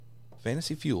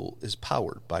Fantasy Fuel is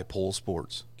powered by Pole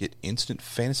Sports. Get instant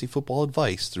fantasy football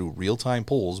advice through real-time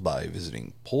polls by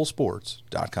visiting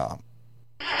polesports.com.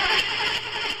 I'm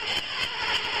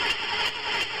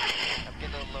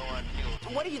getting a little low on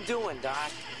fuel. What are you doing,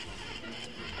 Doc?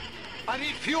 I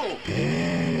need fuel.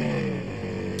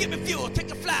 Give me fuel, take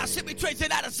a fly, send me trace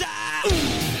it out of sight.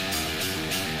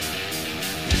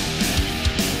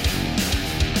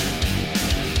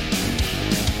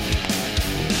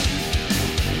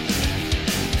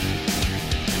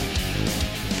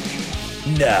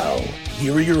 Now,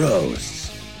 here are your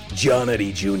hosts, John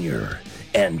Eddie Jr.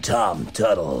 and Tom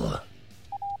Tuttle.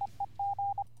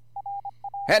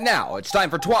 And now, it's time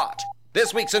for TWAT,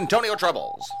 this week's Antonio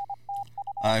Troubles.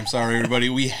 I'm sorry, everybody.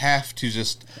 We have to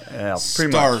just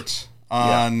pretty start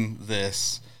on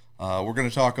this. We're going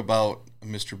to talk about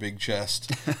Mr. Big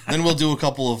Chest. Then we'll do a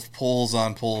couple of polls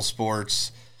on Pole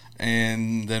Sports,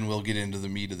 and then we'll get into the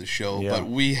meat of the show. Yeah. But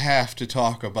we have to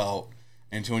talk about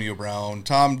Antonio Brown.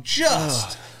 Tom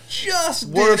just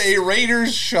did a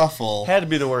Raiders shuffle. Had to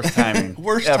be the worst timing.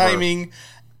 Worst ever. timing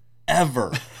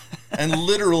ever. And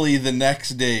literally the next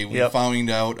day we Yep. found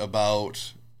out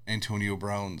about Antonio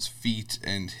Brown's feet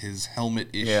and his helmet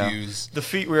issues. The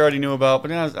feet we already knew about,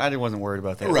 but I wasn't worried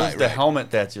about that. It was Right, the right.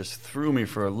 helmet that just threw me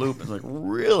for a loop. It's like,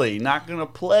 really? Not going to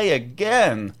play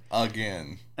again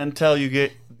Again. until you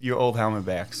get your old helmet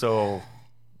back. So,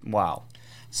 wow.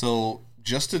 So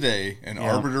just today, an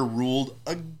arbiter ruled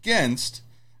against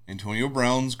Antonio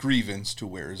Brown's grievance to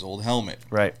wear his old helmet.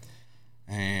 Right.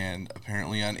 And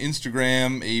apparently on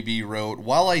Instagram, AB wrote,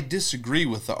 "While I disagree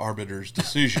with the arbiter's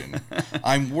decision,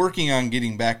 I'm working on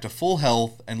getting back to full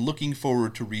health and looking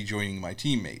forward to rejoining my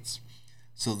teammates."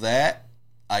 So that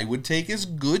I would take as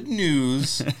good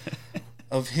news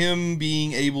of him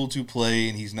being able to play,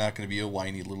 and he's not going to be a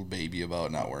whiny little baby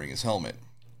about not wearing his helmet.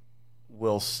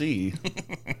 We'll see.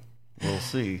 We'll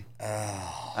see.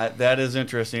 That is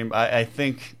interesting. I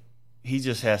think he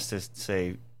just has to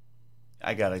say,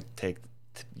 I got to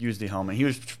use the helmet. He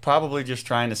was probably just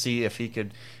trying to see if he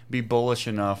could be bullish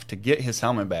enough to get his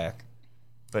helmet back.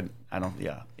 But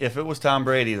if it was Tom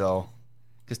Brady, though,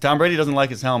 because Tom Brady doesn't like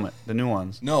his helmet, the new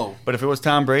ones. No. But if it was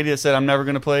Tom Brady that said, I'm never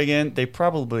going to play again, they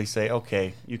probably say,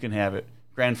 okay, you can have it.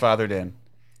 Grandfathered in.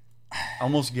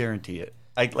 Almost guarantee it.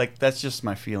 That's just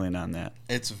my feeling on that.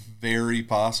 It's very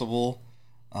possible.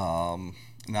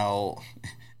 Now,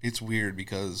 it's weird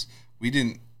because we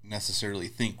didn't necessarily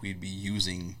think we'd be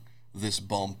using this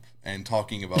bump and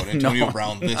talking about Antonio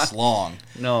Brown this long.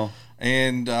 No.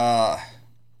 And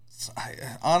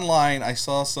online, I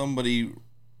saw somebody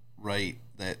write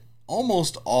that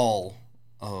almost all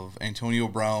of Antonio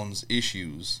Brown's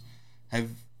issues have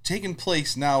taken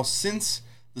place now since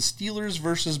the Steelers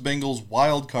versus Bengals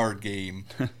wild card game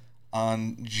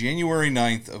on January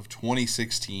 9th of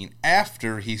 2016,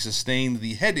 after he sustained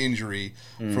the head injury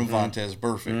from Vontaze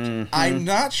Burfict. I'm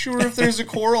not sure if there's a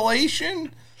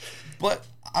correlation, but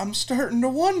I'm starting to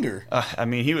wonder.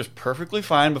 He was perfectly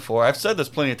fine before. I've said this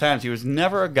plenty of times. He was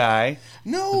never a guy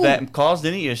No. that caused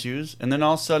any issues, and then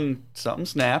all of a sudden something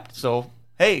snapped. So,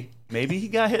 hey, maybe he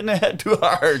got hit in the head too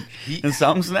hard and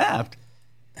something snapped.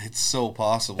 It's so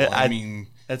possible.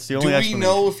 That's the only do we explanation.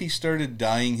 know if he started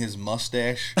dyeing his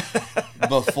mustache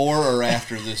before or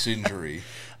after this injury?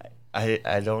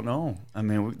 I don't know.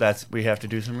 We have to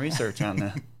do some research on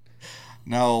that.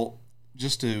 Now,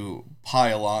 just to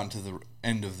pile on to the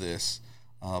end of this,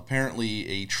 apparently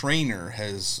a trainer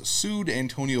has sued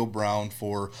Antonio Brown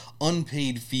for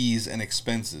unpaid fees and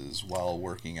expenses while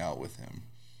working out with him.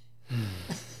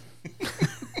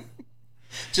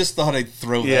 Just thought I'd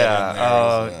throw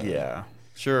that in there. Yeah,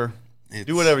 sure.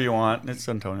 Do whatever you want. It's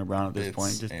Antonio Brown at this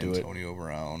point. Just do it. Antonio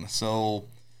Brown. So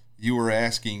you were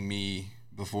asking me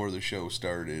before the show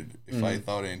started if I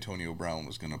thought Antonio Brown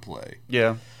was going to play.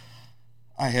 Yeah.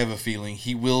 I have a feeling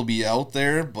he will be out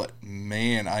there, but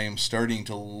man, I am starting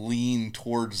to lean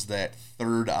towards that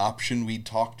third option we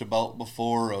talked about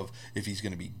before of if he's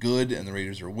going to be good and the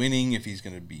Raiders are winning, if he's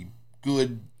going to be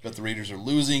good but the Raiders are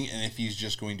losing, and if he's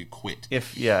just going to quit.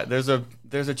 There's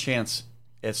a chance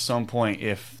at some point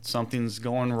if something's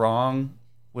going wrong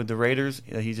with the Raiders,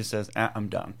 he just says, I'm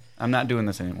done. I'm not doing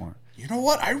this anymore. You know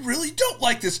what? I really don't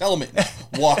like this helmet.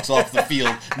 Walks off the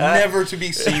field, never to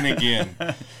be seen again.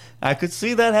 I could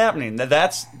see that happening.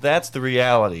 That's the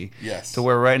reality. Yes. To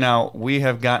where right now we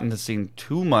have gotten to see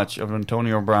too much of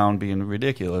Antonio Brown being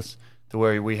ridiculous to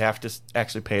where we have to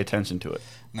actually pay attention to it.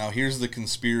 Now, here's the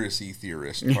conspiracy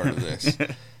theorist part of this.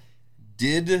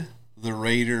 Did the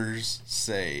Raiders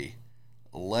say,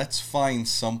 let's find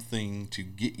something to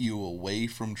get you away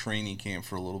from training camp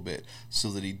for a little bit so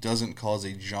that he doesn't cause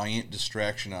a giant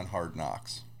distraction on Hard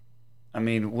Knocks? I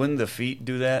mean, wouldn't the feet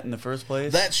do that in the first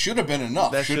place? That should have been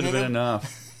enough. That should have shouldn't been it?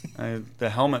 enough. The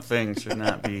helmet thing should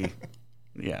not be.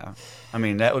 Yeah, I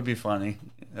mean that would be funny.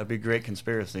 That'd be a great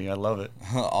conspiracy. I love it.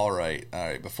 All right.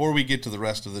 Before we get to the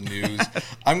rest of the news,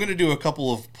 I'm going to do a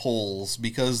couple of polls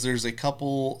because there's a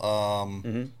couple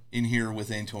in here with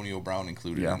Antonio Brown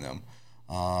included in them.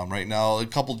 Right now, a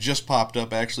couple just popped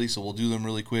up actually, so we'll do them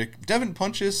really quick. Devin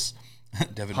Funchess.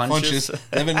 Devin Funchess.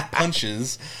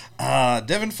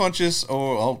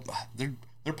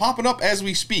 They're popping up as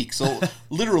we speak. So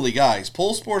literally, guys,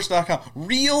 pollsports.com,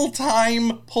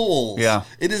 real-time polls. Yeah.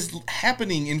 It is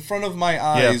happening in front of my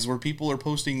eyes where people are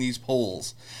posting these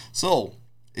polls. So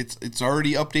it's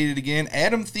already updated again.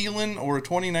 Adam Thielen or a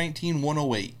 2019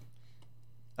 108.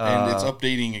 And it's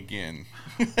updating again.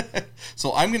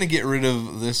 So I'm going to get rid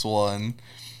of this one.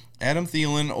 Adam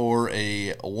Thielen or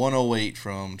a 108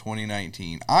 from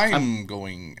 2019. I'm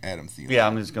going Adam Thielen. Yeah,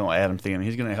 I'm just going Adam Thielen.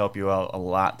 He's going to help you out a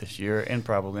lot this year, and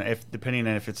probably depending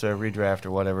on if it's a redraft or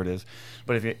whatever it is.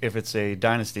 But if it's a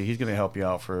dynasty, he's going to help you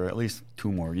out for at least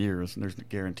 2 more years. And there's a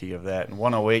guarantee of that. And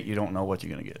 108, you don't know what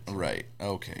you're going to get. Right.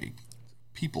 Okay.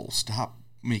 People, stop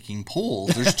making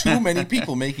polls. There's too many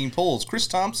people making polls. Chris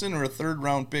Thompson or a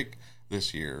 3rd-round pick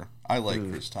this year. I like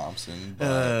Chris Thompson.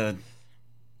 But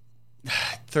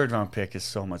 3rd-round pick is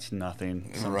so much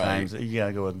nothing. Sometimes you got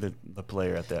to go with the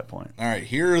player at that point. All right,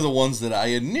 here are the ones that I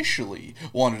initially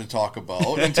wanted to talk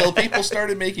about until people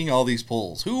started making all these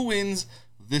polls. Who wins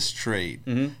this trade?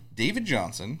 Mm-hmm. David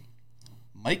Johnson,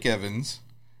 Mike Evans,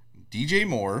 DJ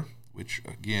Moore, which,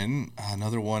 again,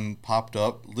 another one popped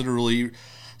up literally.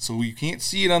 So you can't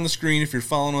see it on the screen if you're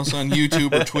following us on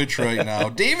YouTube or Twitch right now.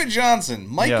 David Johnson,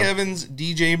 Mike Evans,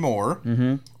 DJ Moore,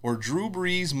 or Drew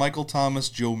Brees, Michael Thomas,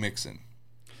 Joe Mixon.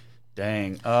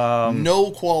 Dang. No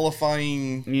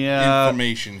qualifying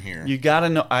information here. You got to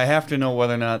know. I have to know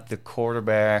whether or not the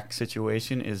quarterback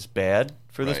situation is bad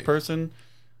for this person,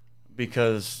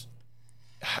 because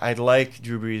I like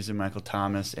Drew Brees and Michael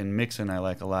Thomas, and Mixon I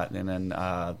like a lot. And then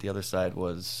the other side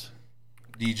was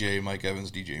Mike Evans,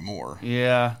 DJ Moore.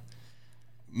 Yeah.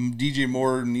 DJ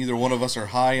Moore, neither one of us are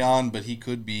high on, but he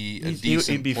could be a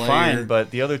decent He'd be player. fine,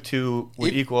 but the other two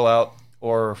would equal out,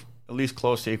 or at least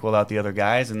close to equal out the other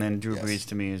guys, and then Drew Brees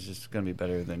to me is just going to be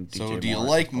better than DJ Moore. So do you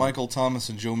like Michael Thomas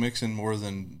and Joe Mixon more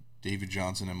than David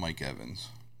Johnson and Mike Evans?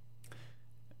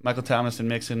 Michael Thomas and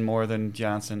Mixon more than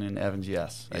Johnson and Evans,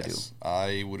 yes, I do.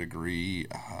 I would agree.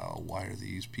 Why are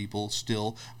these people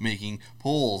still making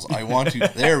polls? I want to.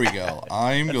 There we go.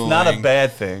 It's not a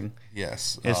bad thing.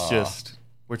 Yes. It's just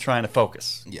we're trying to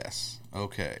focus. Yes.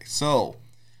 Okay. So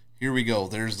here we go.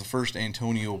 There's the first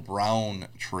Antonio Brown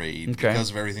trade because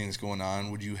of everything that's going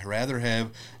on. Would you rather have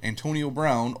Antonio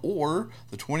Brown or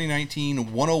the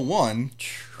 2019 101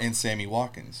 and Sammy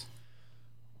Watkins?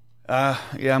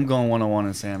 Yeah, I'm going 101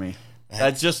 and Sammy.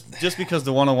 Just because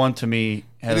the 101 to me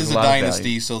has it is a lot dynasty, of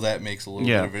value. So that makes a little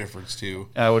bit of a difference too.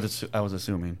 I was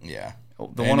assuming. Yeah,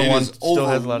 the 101 still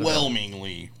has a lot of value.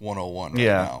 Overwhelmingly 101 right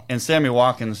now. And Sammy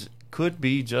Watkins could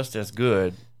be just as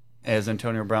good as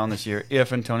Antonio Brown this year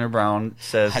if Antonio Brown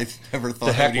says, I never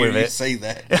thought I'd hear you say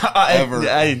that. Ever.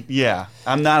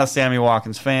 I'm not a Sammy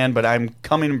Watkins fan, but I'm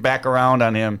coming back around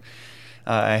on him.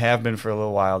 I have been for a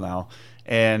little while now.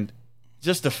 And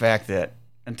just the fact that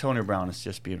Antonio Brown is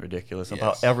just being ridiculous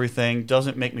about everything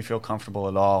doesn't make me feel comfortable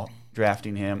at all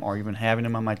drafting him or even having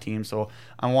him on my team. So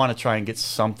I want to try and get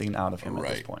something out of him at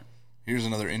this point. Here's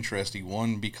another interesting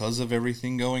one. Because of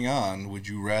everything going on, would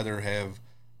you rather have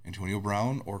Antonio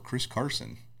Brown or Chris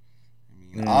Carson?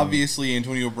 I mean, obviously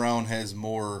Antonio Brown has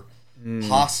more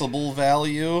possible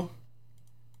value,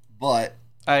 but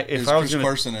is Chris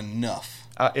Carson enough?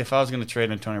 If I was going to trade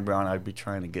Antonio Brown, I'd be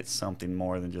trying to get something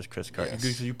more than just Chris Carson.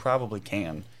 Because you probably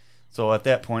can. So at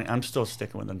that point, I'm still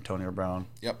sticking with Antonio Brown.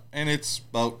 Yep, and it's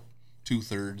about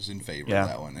 2/3 in favor of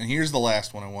that one. And here's the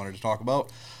last one I wanted to talk about.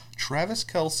 Travis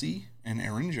Kelce and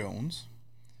Aaron Jones,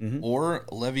 or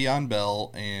Le'Veon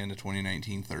Bell and a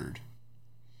 2019 third.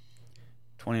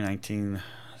 2019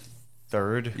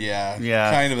 third?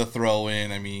 Yeah. Kind of a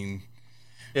throw-in. I mean,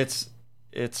 it's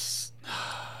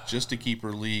just a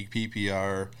keeper league,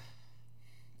 PPR.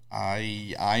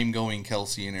 I'm going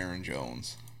Kelce and Aaron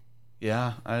Jones.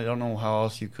 Yeah, I don't know how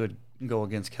else you could go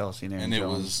against Kelce and Aaron Jones. And it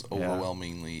was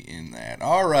overwhelmingly in that.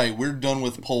 All right, we're done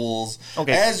with polls.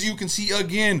 Okay. As you can see,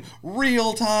 again,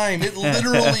 real time. It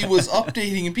literally was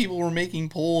updating, and people were making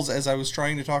polls as I was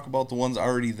trying to talk about the ones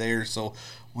already there. So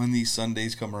when these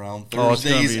Sundays come around,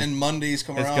 Thursdays and Mondays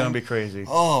come around. It's going to be crazy.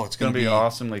 Oh, it's going to be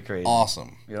awesomely crazy.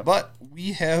 Awesome. Yep. But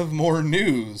we have more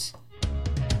news.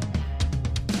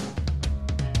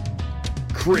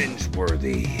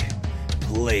 Cringeworthy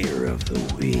Player of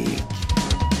the Week.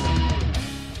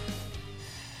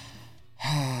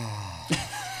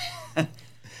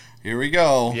 Here we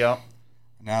go. Yep.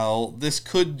 Now, this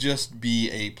could just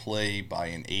be a play by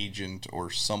an agent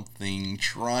or something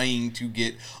trying to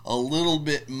get a little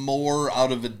bit more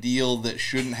out of a deal that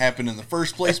shouldn't happen in the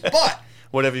first place, but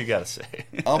Whatever you got to say.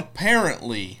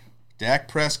 apparently Dak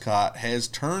Prescott has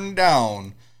turned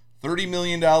down $30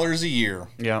 million a year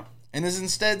Yeah. and is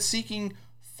instead seeking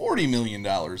 $40 million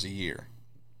a year.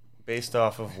 Based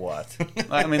off of what?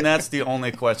 I mean, that's the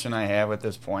only question I have at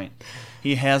this point.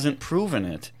 He hasn't proven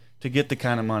it to get the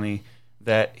kind of money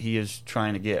that he is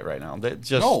trying to get right now. That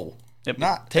just No,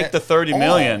 not take at the $30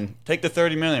 million. all. Take the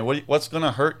 $30 million. What's going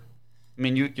to hurt? I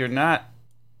mean, you're not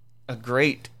a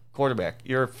great quarterback.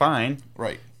 You're fine.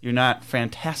 Right. You're not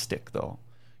fantastic, though.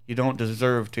 You don't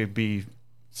deserve to be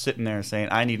sitting there saying,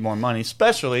 I need more money,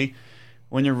 especially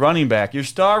when your running back, your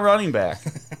star running back,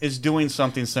 is doing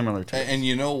something similar to it. And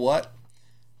you know what?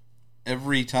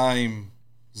 Every time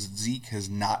Zeke has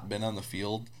not been on the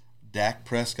field, Dak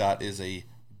Prescott is a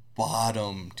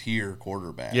bottom tier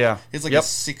quarterback. Yeah. It's like Yep. a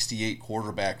 68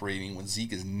 quarterback rating when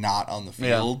Zeke is not on the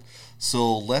Yeah. field.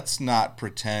 So let's not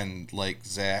pretend like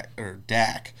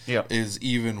Dak Yep. is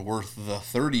even worth the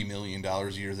 $30 million a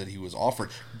year that he was offered.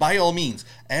 By all means,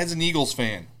 as an Eagles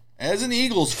fan,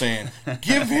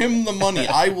 give him the money.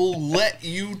 I will let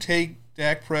you take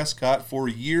Dak Prescott for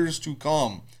years to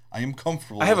come. I am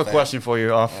comfortable I have a with that. question for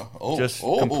you off oh.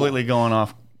 completely going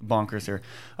off bonkers here.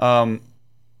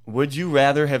 Would you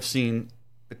rather have seen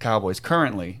the Cowboys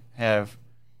currently have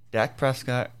Dak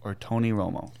Prescott or Tony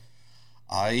Romo?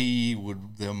 I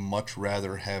would much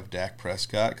rather have Dak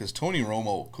Prescott because Tony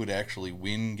Romo could actually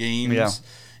win games. Yeah.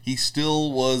 He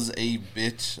still was a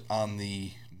bit on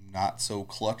the not so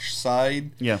clutch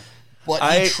side. Yeah. But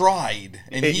he tried,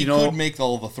 and he could make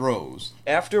all the throws.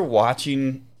 After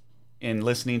watching and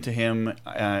listening to him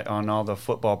on all the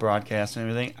football broadcasts and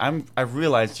everything, I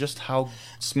realized just how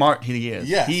smart he is.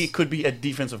 Yes. He could be a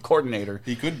defensive coordinator.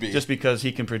 He could be. Just because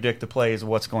he can predict the plays of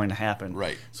what's going to happen.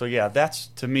 Right. So, yeah, that's,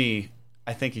 to me,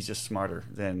 I think he's just smarter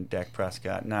than Dak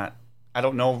Prescott. I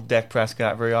don't know Dak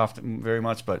Prescott very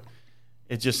much, but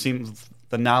it just seems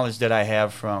the knowledge that I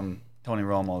have from Tony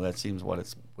Romo, that seems what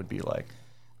it would be like.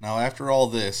 Now, after all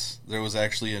this, there was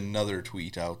actually another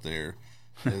tweet out there.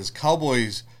 It says,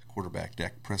 Cowboys quarterback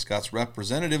Dak Prescott's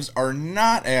representatives are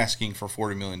not asking for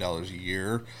 $40 million a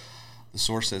year. The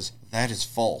source says, that is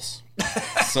false.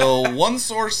 So one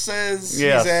source says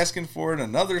Yes. he's asking for it.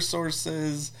 Another source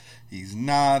says he's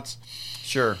not.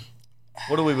 Sure.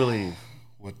 What do we believe?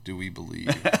 What do we believe?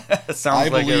 It sounds I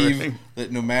like believe everything.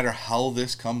 that no matter how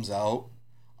this comes out,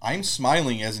 I'm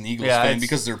smiling as an Eagles Yeah, fan it's-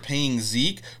 because they're paying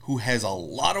Zeke, who has a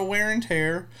lot of wear and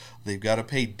tear. They've got to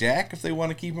pay Dak if they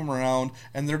want to keep him around,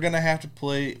 and they're going to have to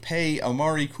pay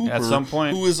Amari Cooper, At some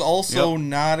point. who is also Yep.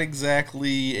 not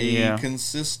exactly a Yeah.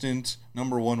 consistent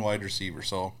number one wide receiver.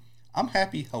 So I'm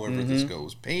happy however Mm-hmm. this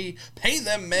goes. Pay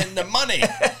them men the money.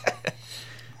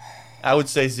 I would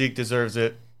say Zeke deserves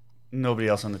it. Nobody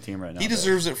else on the team right now. He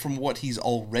deserves it from what he's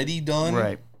already done.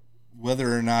 Right.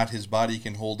 Whether or not his body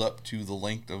can hold up to the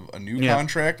length of a new Yeah.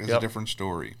 contract is a Yep. different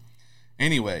story.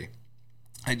 Anyway,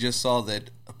 I just saw that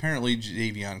apparently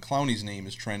Jadeveon Clowney's name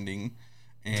is trending,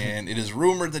 and it is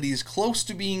rumored that he's close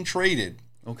to being traded.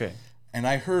 Okay. And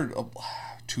I heard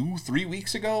 2-3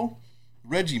 weeks ago,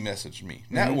 Reggie messaged me,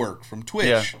 Network from Twitch.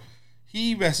 Mm-hmm. Yeah.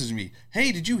 He messaged me,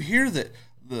 hey, did you hear that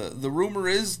the rumor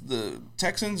is the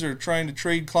Texans are trying to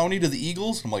trade Clowney to the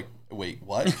Eagles? I'm like, wait,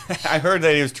 what? I heard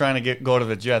that he was trying to go to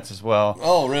the Jets as well.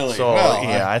 Oh, really? So Well,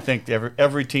 yeah, I think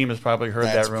every team has probably heard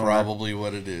that's that rumor. probably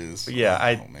what it is. But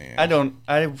yeah, Oh, man.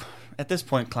 I at this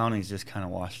point Clowney's just kind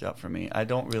of washed up for me. I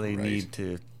don't really Right. need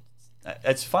to.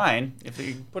 It's fine if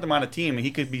you put him on a team,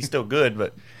 he could be still good,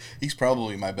 but He's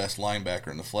probably my best linebacker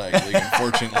in the flag league,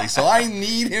 unfortunately. So I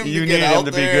need him You to get need out him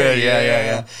to be there. good.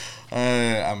 Yeah.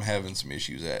 I'm having some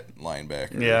issues at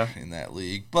linebacker Yeah. in that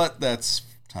league, but that's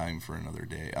time for another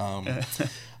day.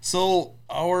 So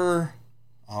our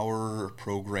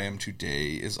program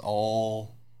today is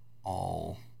all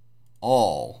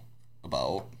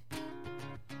about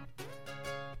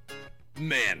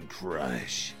Man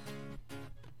Crush.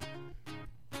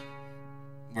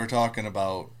 we're talking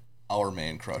about our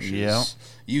man crushes. Yeah.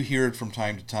 You hear it from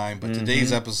time to time, but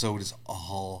today's episode is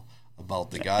all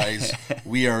about the guys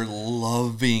we are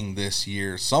loving this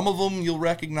year. Some of them you'll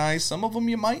recognize, some of them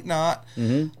you might not.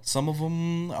 Some of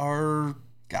them are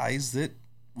guys that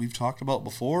we've talked about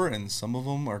before, and some of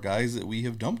them are guys that we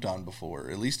have dumped on before.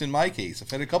 At least in my case,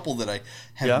 I've had a couple that I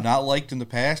have Yeah. not liked in the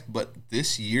past, but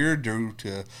this year, due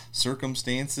to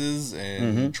circumstances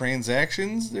and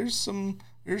transactions, there's some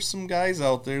guys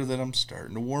out there that I'm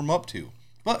starting to warm up to.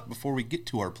 But before we get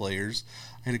to our players,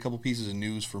 I had a couple pieces of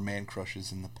news for man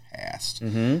crushes in the past.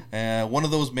 One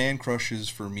of those man crushes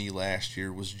for me last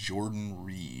year was Jordan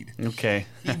Reed. Okay.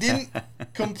 He didn't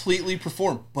completely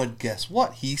perform, but guess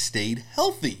what? He stayed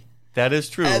healthy. That is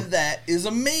true. And that is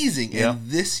amazing. Yep. And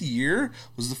this year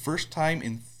was the first time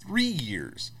in 3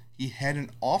 years he had an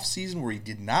off season where he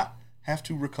did not have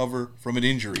to recover from an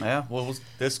injury. Yeah, well,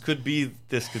 this could be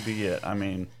it. I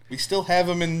mean, We still have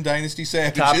him in Dynasty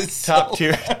Savages. top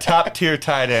tier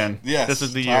tight end. Yes, this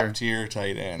is the year. Top tier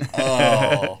tight end.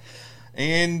 Oh.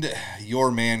 And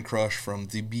your man crush from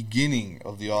the beginning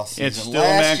of the offseason. It's still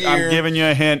Last man. year, I'm giving you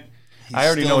a hint. I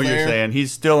already know what you're there. saying.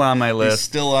 He's still on my list. He's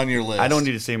still on your list. I don't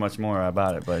need to say much more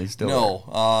about it, but he's still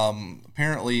No.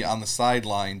 Apparently on the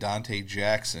sideline, Dante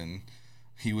Jackson,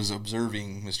 he was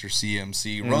observing Mr.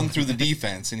 CMC run through the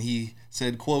defense, and he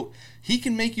said, quote, "He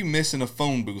can make you miss in a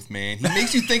phone booth, man. He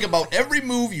makes you think about every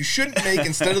move you shouldn't make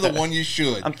instead of the one you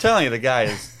should." I'm telling you, the guy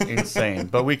is insane,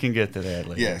 but we can get to that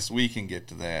later. Yes, we can get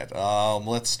to that.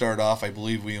 Let's start off. I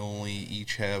believe we only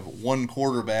each have one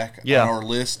quarterback on our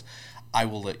list. I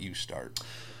will let you start.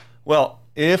 Well,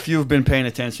 if you've been paying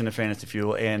attention to Fantasy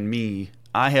Fuel and me,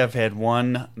 I have had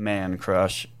one man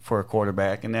crush for a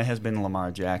quarterback, and that has been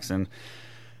Lamar Jackson.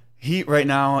 He right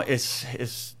now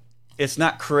it's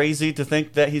not crazy to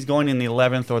think that he's going in the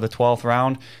 11th or the 12th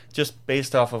round, just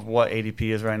based off of what ADP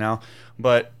is right now.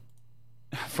 But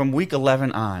from week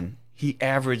 11 on, he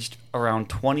averaged around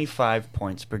 25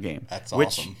 points per game. That's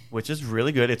awesome. Which is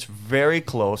really good. It's very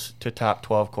close to top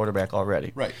 12 quarterback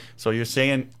already. Right. So you're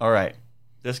saying, all right,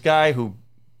 this guy who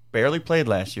barely played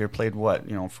last year played what?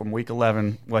 From week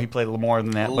 11. Well, he played a little more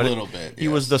than that. A but little bit. He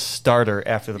was the starter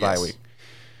after the bye week.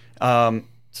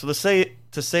 So to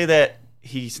say that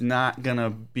he's not gonna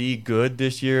be good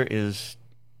this year is,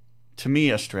 to me,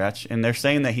 a stretch. And they're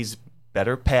saying that he's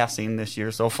better passing this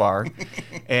year so far,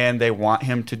 and they want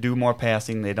him to do more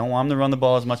passing. They don't want him to run the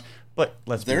ball as much. But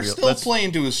They're be real. still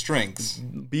playing to his strengths.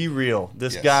 Be real.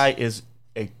 This Yes. guy is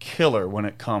a killer when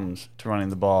it comes to running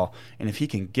the ball, and if he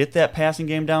can get that passing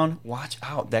game down, watch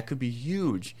out. That could be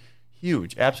huge,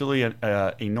 absolutely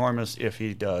enormous if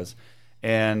he does.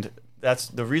 And that's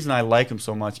the reason I like him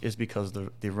so much, is because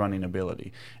of the running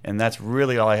ability. And that's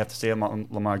really all I have to say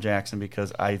about Lamar Jackson,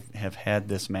 because I have had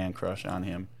this man crush on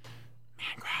him.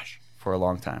 For a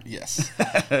long time. Yes.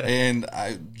 And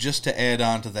just to add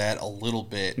on to that a little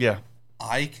bit,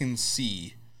 I can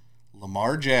see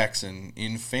Lamar Jackson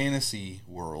in fantasy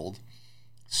world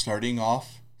starting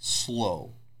off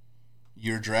slow.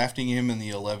 You're drafting him in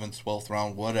the 11th, 12th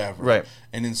round, whatever. Right.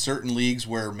 And in certain leagues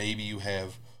where maybe you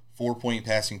have 4-point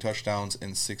passing touchdowns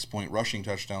and 6-point rushing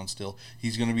touchdowns still,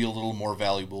 he's going to be a little more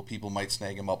valuable. People might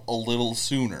snag him up a little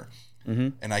sooner. Mm-hmm.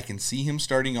 And I can see him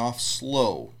starting off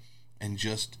slow and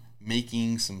just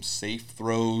making some safe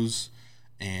throws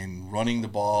and running the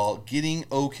ball, getting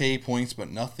okay points, but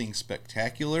nothing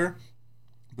spectacular.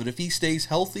 But if he stays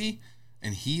healthy,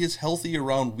 and he is healthy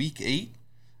around week 8,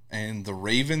 and the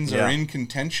Ravens are in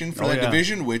contention for that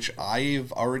division, which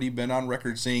I've already been on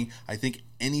record saying I think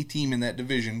any team in that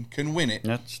division can win it.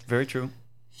 That's very true.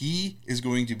 He is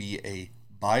going to be a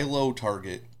buy low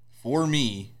target for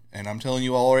me, and I'm telling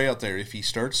you all right out there, if he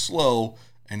starts slow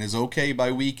and is okay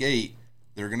by week 8,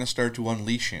 they're going to start to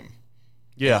unleash him.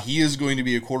 Yeah. He is going to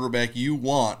be a quarterback you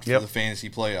want for the fantasy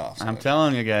playoffs. I'm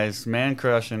telling you guys, man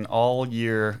crushing all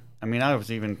year. I mean, I was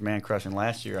even man crushing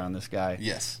last year on this guy.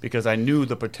 Yes. Because I knew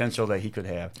the potential that he could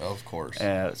have. Of course.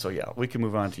 So, yeah, we can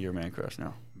move on to your man crush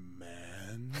now.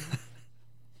 Man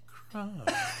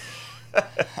crush.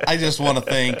 I just want to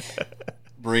thank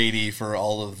Brady for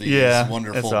all of these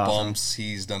wonderful awesome. bumps.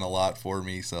 He's done a lot for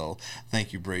me, so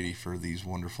thank you, Brady, for these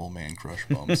wonderful man crush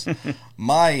bumps.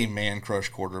 My man crush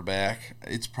quarterback,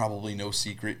 it's probably no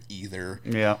secret either.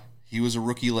 Yeah. He was a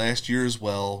rookie last year as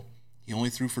well. He only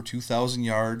threw for 2,000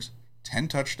 yards, 10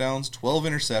 touchdowns, 12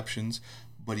 interceptions,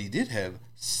 but he did have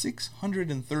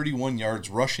 631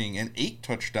 yards rushing and 8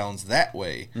 touchdowns that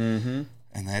way. Mm-hmm.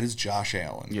 And that is Josh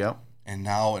Allen. Yep. And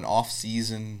now an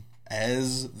off-season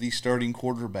as the starting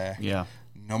quarterback. Yeah.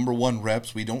 Number 1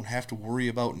 reps. We don't have to worry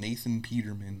about Nathan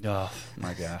Peterman. Oh,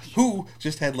 my gosh. Who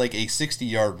just had like a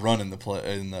 60-yard run in the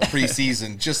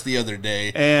preseason just the other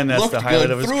day. And that's Looked the highlight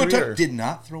good. of his Threw career. did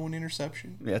not throw an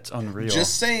interception. That's unreal.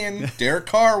 Just saying. Derek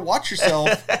Carr, watch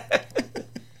yourself.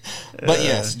 But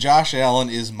yes, Josh Allen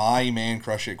is my man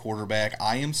crush at quarterback.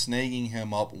 I am snagging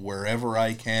him up wherever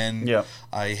I can. Yep.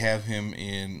 I have him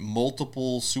in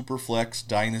multiple Superflex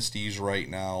dynasties right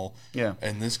now. Yeah.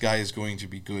 And this guy is going to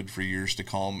be good for years to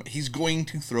come. He's going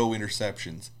to throw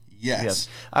interceptions. Yes.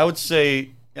 I would say,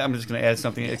 I'm just going to add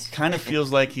something. It kind of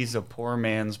feels like he's a poor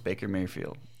man's Baker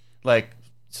Mayfield. Like,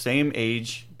 same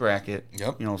age bracket,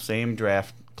 Yep. same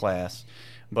draft class,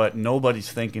 but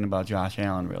nobody's thinking about Josh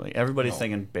Allen really. Everybody's No.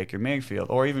 thinking Baker Mayfield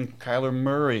or even Kyler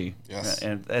Murray. Yes.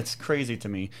 And that's crazy to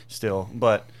me still.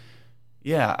 But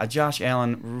yeah, Josh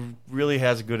Allen really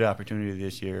has a good opportunity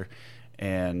this year.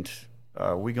 And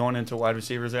are we going into wide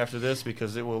receivers after this?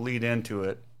 Because it will lead into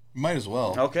it. Might as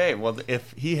well. Okay, well,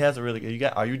 if he has a really good...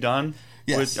 Are you done?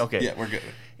 Yes. Okay. Yeah, we're good.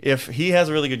 If he has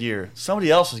a really good year, somebody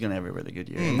else is going to have a really good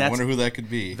year. And I that's, wonder who that could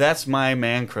be. that's my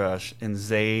man crush in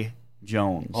Zay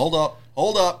Jones. Hold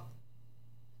up.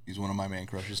 He's one of my man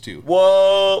crushes too.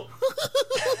 Whoa!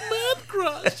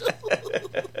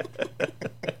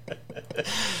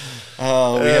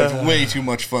 We have way too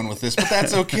much fun with this, but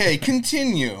that's okay.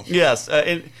 Continue. Yes,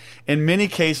 in many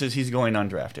cases, he's going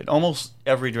undrafted. Almost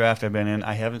every draft I've been in,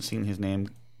 I haven't seen his name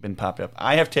been popped up.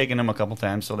 I have taken him a couple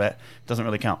times, so that doesn't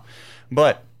really count.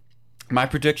 But my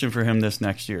prediction for him this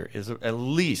next year is at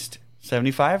least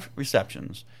 75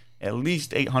 receptions, at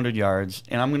least 800 yards,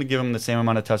 and I'm going to give him the same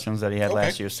amount of touchdowns that he had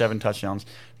last year, 7 touchdowns.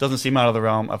 Doesn't seem out of the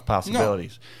realm of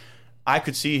possibilities. No. I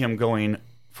could see him going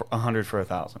for 100 for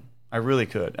 1,000. I really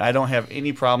could. I don't have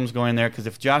any problems going there because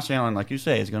if Josh Allen, like you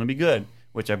say, is going to be good,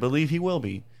 which I believe he will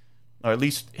be, or at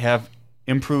least have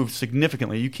improved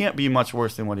significantly, you can't be much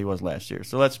worse than what he was last year.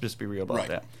 So let's just be real about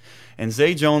that. And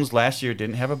Zay Jones last year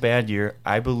didn't have a bad year.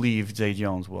 I believe Zay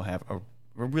Jones will have a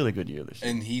really good year this year.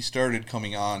 And he started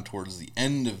coming on towards the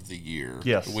end of the year,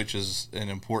 which is an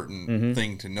important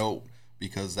thing to note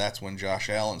because that's when Josh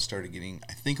Allen started getting,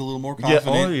 I think, a little more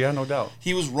confident. Yeah, no doubt.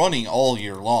 He was running all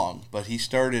year long, but he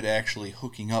started actually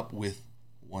hooking up with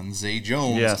one Zay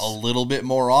Jones a little bit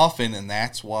more often, and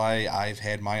that's why I've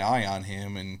had my eye on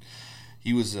him. And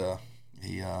he was a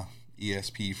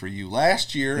ESP for you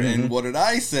last year, and what did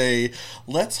I say?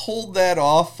 Let's hold that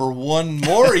off for one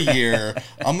more year.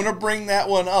 I'm going to bring that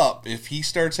one up. If he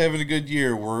starts having a good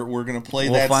year, we're going to play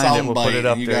that soundbite,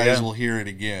 and you guys will hear it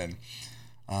again.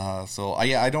 So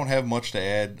I don't have much to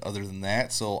add other than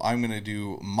that, so I'm going to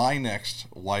do my next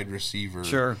wide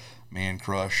receiver man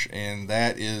crush, and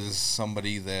that is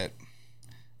somebody that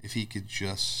if he could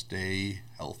just stay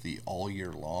healthy all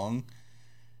year long,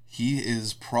 he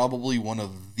is probably one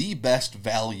of the best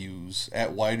values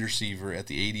at wide receiver at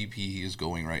the ADP he is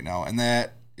going right now, and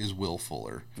that is Will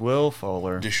Fuller. Will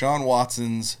Fuller. Deshaun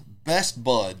Watson's best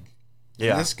bud.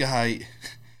 Yeah. And this guy,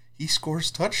 he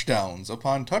scores touchdowns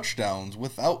upon touchdowns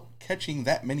without catching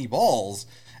that many balls,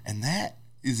 and that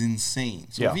is insane.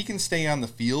 So if he can stay on the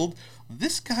field,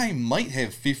 this guy might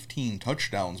have 15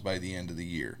 touchdowns by the end of the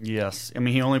year. Yes. I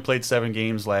mean, he only played 7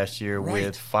 games last year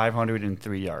with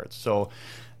 503 yards. So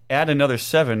add another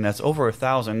 7, that's over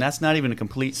 1,000. That's not even a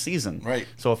complete season. Right.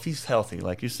 So if he's healthy,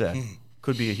 like you said,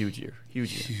 could be a huge year.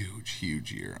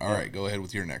 Huge year. All right, go ahead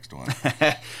with your next one.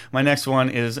 My next one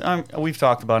is, we've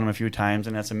talked about him a few times,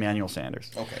 and that's Emmanuel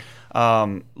Sanders.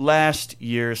 Okay. Last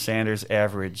year, Sanders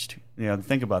averaged,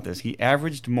 think about this, he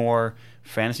averaged more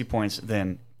fantasy points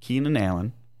than Keenan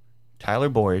Allen, Tyler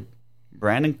Boyd,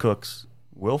 Brandon Cooks,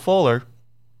 Will Fuller,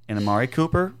 and Amari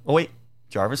Cooper.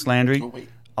 Jarvis Landry.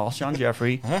 Alshon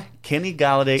Jeffrey, Kenny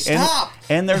Galladay,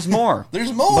 and there's more.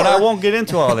 There's more. But I won't get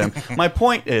into all of them. My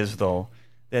point is, though,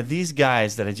 that these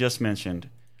guys that I just mentioned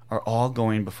are all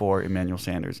going before Emmanuel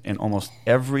Sanders in almost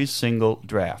every single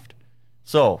draft.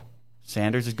 So,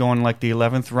 Sanders is going like the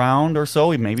 11th round or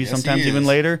so, maybe sometimes even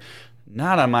later.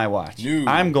 Not on my watch. No.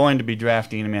 I'm going to be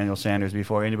drafting Emmanuel Sanders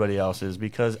before anybody else is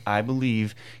because I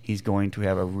believe he's going to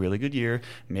have a really good year.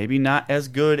 Maybe not as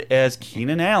good as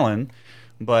Keenan Allen,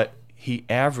 but he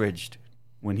averaged,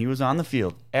 when he was on the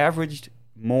field, averaged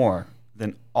more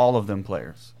than all of them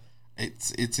players.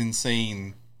 It's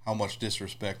insane how much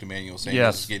disrespect Emmanuel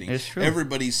Sanders is getting. It's true.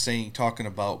 Everybody's talking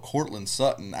about Cortland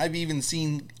Sutton. I've even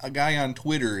seen a guy on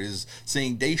Twitter is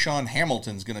saying Deshaun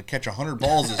Hamilton's going to catch 100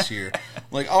 balls this year.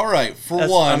 Like, all right,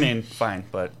 fine,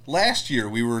 but last year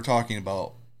we were talking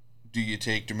about, do you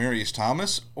take Demaryius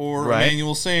Thomas or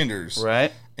Emmanuel Sanders?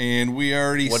 Right. And we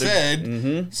already said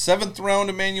 7th round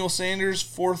Emmanuel Sanders,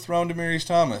 4th round Demaryius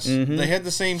Thomas. They had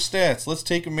the same stats. Let's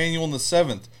take Emmanuel in the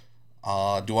 7th.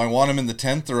 Do I want him in the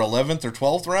 10th or 11th or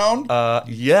 12th round?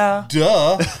 Yeah.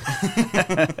 Duh.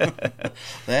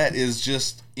 That is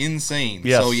just insane.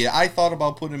 Yes. So, I thought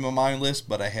about putting him on my list,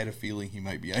 but I had a feeling he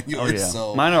might be on yours.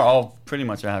 So. Mine are all pretty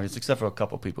much obvious, except for a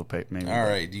couple people maybe. All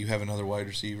right. Do you have another wide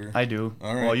receiver? I do.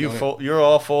 All right. Well, you're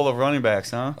all full of running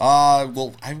backs, huh?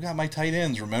 Well, I've got my tight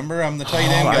ends. Remember, I'm the tight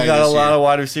end guy. I got a lot of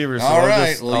wide receivers. So all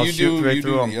right. I'll shoot right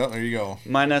through them. Yep, there you go.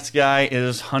 My next guy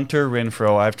is Hunter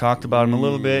Renfrow. I've talked about him a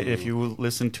little bit. If you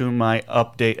listen to my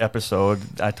update episode,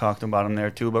 I talked about him there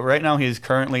too. But right now, he's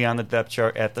currently on the depth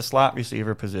chart at the slot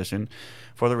receiver position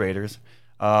for the Raiders.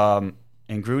 And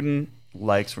Gruden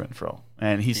likes Renfroe,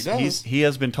 and he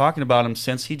has been talking about him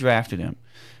since he drafted him.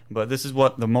 But this is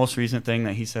what the most recent thing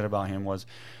that he said about him was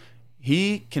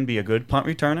he can be a good punt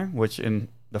returner, which in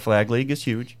the flag league is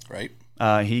huge. Right.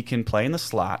 He can play in the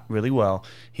slot really well.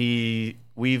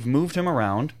 We've moved him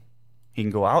around. He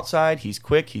can go outside. He's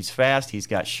quick. He's fast. He's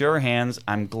got sure hands.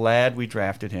 I'm glad we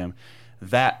drafted him.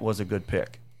 That was a good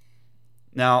pick.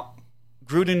 Now,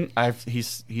 Gruden,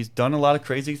 he's done a lot of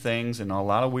crazy things and a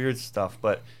lot of weird stuff,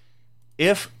 but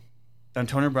if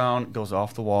Antonio Brown goes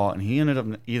off the wall and he ended up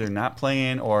either not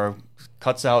playing or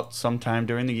cuts out sometime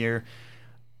during the year,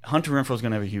 Hunter Renfroe is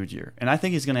going to have a huge year. And I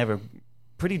think he's going to have a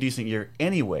pretty decent year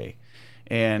anyway.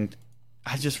 And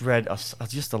I just read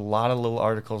just a lot of little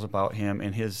articles about him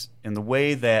and the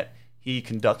way that he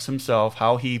conducts himself,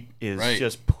 how he is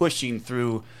just pushing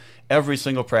through every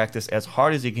single practice as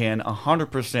hard as he can,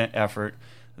 100% effort.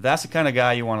 That's the kind of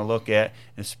guy you want to look at,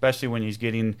 especially when he's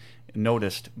getting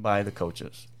noticed by the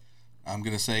coaches. I'm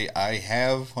going to say I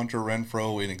have Hunter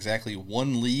Renfroe in exactly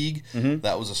one league. Mm-hmm.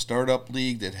 That was a startup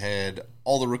league that had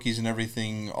all the rookies and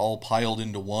everything all piled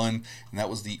into one, and that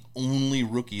was the only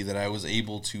rookie that I was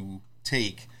able to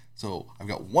take. So I've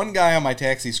got one guy on my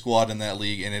taxi squad in that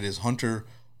league, and it is Hunter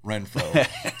Renfroe.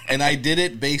 And I did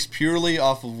it based purely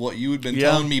off of what you had been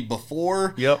telling me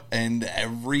before. Yep. And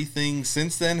everything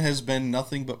since then has been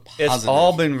nothing but positive. It's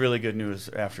all been really good news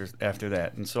after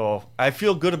that. And so I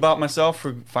feel good about myself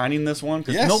for finding this one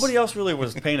because nobody else really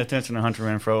was paying attention to Hunter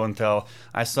Renfroe until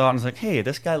I saw it and was like, hey,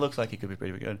 this guy looks like he could be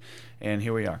pretty good. And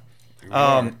here we are.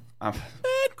 Bad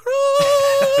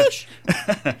Crush!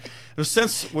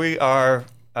 Since we are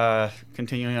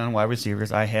continuing on wide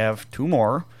receivers, I have two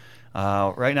more.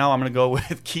 Right now, I'm going to go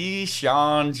with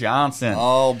Keyshawn Johnson.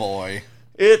 Oh, boy.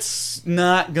 It's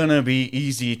not going to be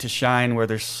easy to shine where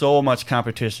there's so much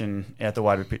competition at the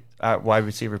wide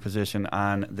receiver position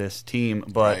on this team,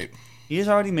 but he's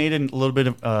already made it a little bit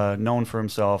of, known for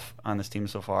himself on this team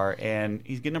so far, and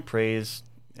he's getting praise.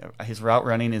 His route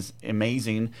running is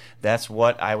amazing. That's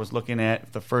what I was looking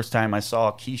at the first time I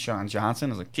saw Keyshawn Johnson.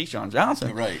 I was like, Keyshawn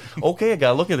Johnson? Right. Okay, I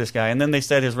got to look at this guy. And then they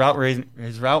said his route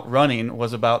running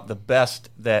was about the best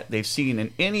that they've seen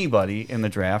in anybody in the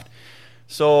draft.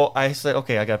 So I said,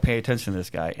 okay, I got to pay attention to this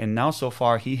guy. And now so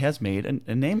far he has made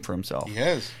a name for himself. He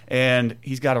has. And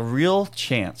he's got a real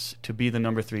chance to be the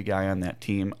number 3 guy on that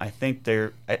team. I think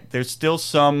there's still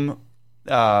some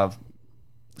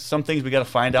things we got to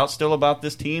find out still about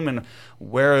this team and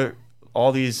where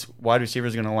all these wide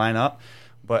receivers are going to line up.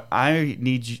 But I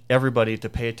need everybody to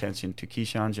pay attention to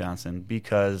Keyshawn Johnson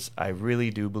because I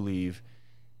really do believe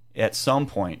at some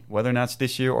point, whether or not it's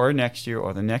this year or next year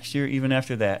or the next year even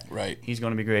after that, he's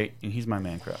going to be great, and he's my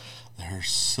man crush. There are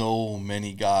so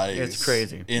many guys it's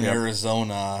crazy. in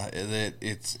Arizona that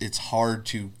it's hard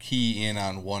to key in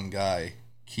on one guy.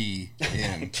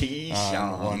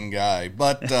 On one guy.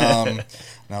 But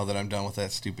now that I'm done with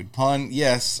that stupid pun,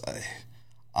 yes,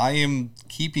 I am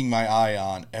keeping my eye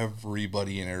on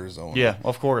everybody in Arizona. Yeah,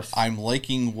 of course. I'm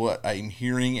liking what I'm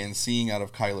hearing and seeing out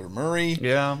of Kyler Murray.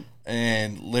 Yeah.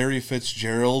 And Larry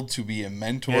Fitzgerald to be a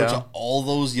mentor to all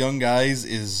those young guys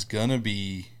is going to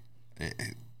be...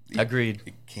 Agreed.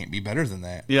 It can't be better than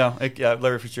that. Yeah,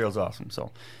 Larry Fitzgerald's awesome,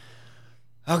 so...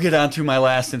 I'll get on to my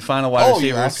last and final wide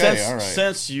receiver. Okay, all right.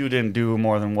 Since you didn't do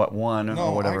more than one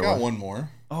or whatever. I got one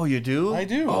more. Oh, you do? I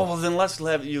do. Oh, well, then let's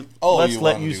let you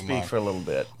speak mine for a little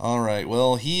bit. All right.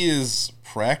 Well, he is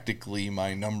practically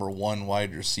my number 1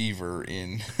 wide receiver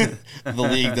in the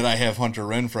league that I have Hunter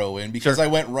Renfroe in because I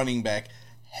went running back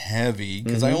heavy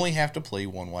because I only have to play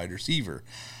 1 wide receiver.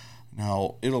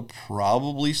 Now, it'll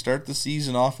probably start the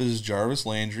season off as Jarvis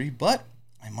Landry, but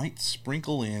I might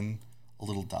sprinkle in a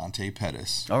little Dante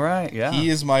Pettis. All right, yeah. He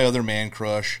is my other man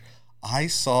crush. I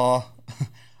saw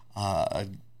a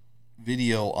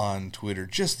video on Twitter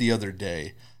just the other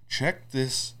day. Check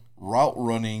this route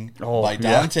running by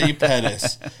Dante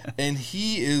Pettis. And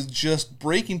he is just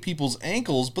breaking people's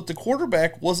ankles, but the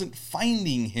quarterback wasn't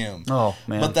finding him. Oh,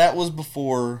 man. But that was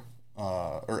before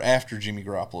or after Jimmy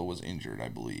Garoppolo was injured, I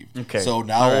believe. Okay. So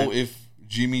now if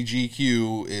Jimmy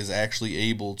GQ is actually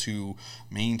able to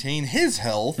maintain his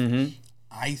health,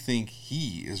 I think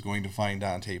he is going to find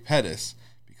Dante Pettis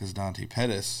because Dante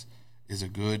Pettis is a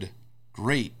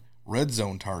great red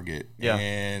zone target. Yeah.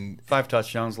 And 5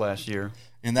 touchdowns last year.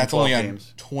 And that's only on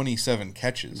 27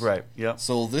 catches. Right, yeah.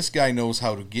 So this guy knows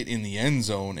how to get in the end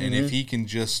zone, and if he can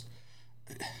just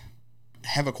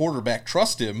have a quarterback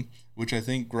trust him, which I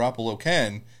think Garoppolo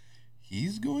can,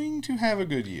 he's going to have a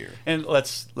good year. And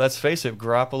let's face it,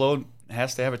 Garoppolo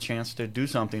has to have a chance to do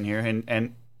something here,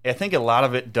 and I think a lot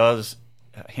of it does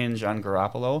hinge on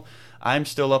Garoppolo. I'm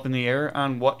still up in the air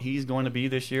on what he's going to be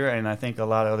this year, and I think a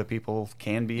lot of other people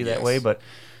can be that way, but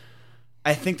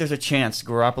I think there's a chance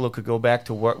Garoppolo could go back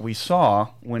to what we saw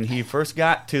when he first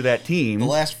got to that team. The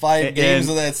last 5 games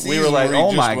of that season, we were like, where he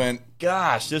oh just my went,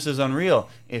 gosh, this is unreal.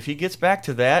 If he gets back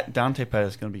to that, Dante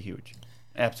Pettis is going to be huge.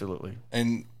 Absolutely.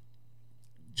 And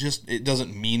just, it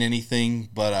doesn't mean anything,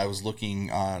 but I was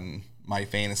looking on my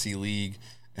fantasy league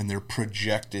and their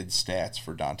projected stats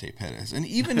for Dante Pettis. And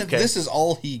even if this is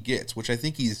all he gets, which I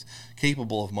think he's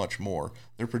capable of much more,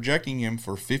 they're projecting him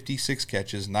for 56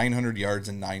 catches, 900 yards,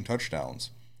 and 9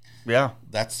 touchdowns. Yeah.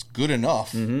 That's good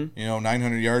enough. Mm-hmm.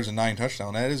 900 yards and 9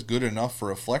 touchdowns. That is good enough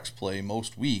for a flex play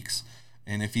most weeks.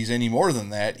 And if he's any more than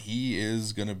that, he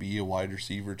is going to be a wide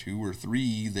receiver 2 or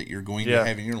 3 that you're going to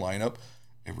have in your lineup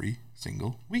every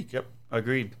single week. Yep,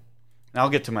 agreed. Now I'll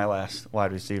get to my last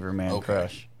wide receiver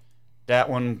crush. That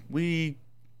one, we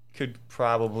could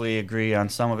probably agree on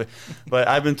some of it. But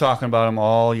I've been talking about him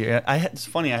all year. It's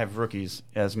funny, I have rookies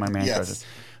as my crushes.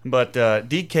 But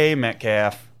DK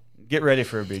Metcalf, get ready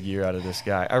for a big year out of this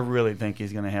guy. I really think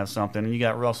he's going to have something. And you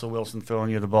got Russell Wilson throwing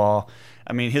you the ball.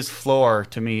 I mean, his floor,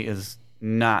 to me, is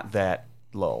not that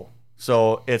low.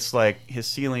 So it's like his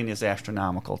ceiling is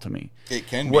astronomical to me. It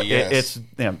can be, yes.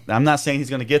 I'm not saying he's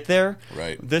going to get there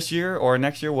this year or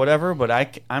next year, whatever, but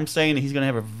I'm saying he's going to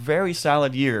have a very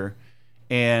solid year,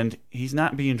 and he's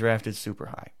not being drafted super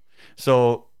high.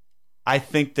 So I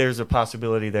think there's a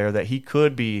possibility there that he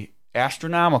could be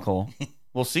astronomical.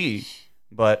 We'll see,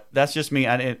 but that's just me.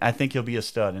 I think he'll be a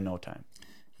stud in no time.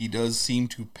 He does seem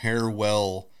to pair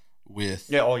well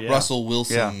with Russell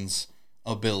Wilson's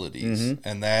abilities,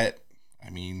 and that, I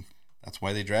mean, that's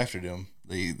why they drafted him.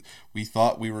 We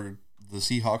thought the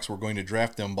Seahawks were going to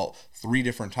draft them about 3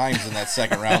 different times in that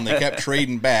second round. They kept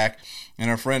trading back, and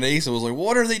our friend Asa was like,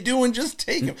 "What are they doing? Just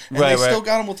take him." And they still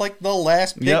got him with like the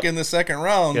last pick in the second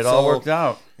round. It all worked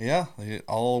out. Yeah, it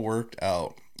all worked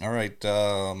out. All right,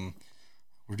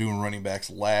 we're doing running backs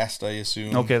last, I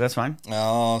assume. Okay, that's fine.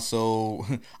 So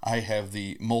I have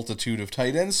the multitude of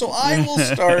tight ends, so I will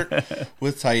start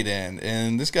with tight end.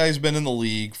 And this guy's been in the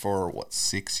league for,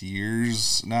 6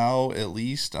 years now, at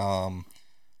least.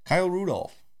 Kyle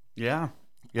Rudolph. Yeah.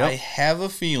 Yep. I have a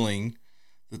feeling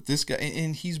that this guy,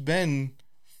 and he's been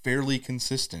fairly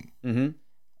consistent. Mm-hmm.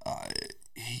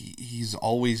 He's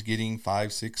always getting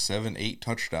 5, 6, 7, 8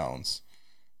 touchdowns.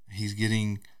 He's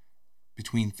getting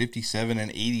between 57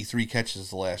 and 83 catches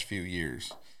the last few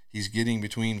years. He's getting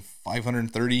between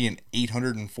 530 and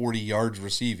 840 yards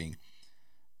receiving.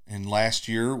 And last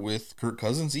year with Kirk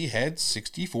Cousins, he had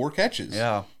 64 catches.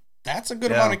 Yeah. That's a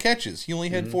good amount of catches. He only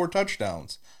had 4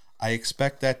 touchdowns. I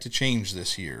expect that to change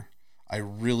this year. I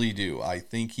really do. I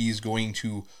think he's going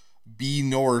to be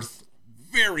north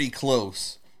very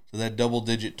close to that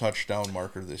double-digit touchdown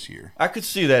marker this year. I could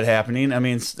see that happening. I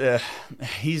mean,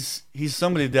 he's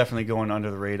somebody definitely going under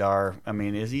the radar. I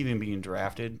mean, is he even being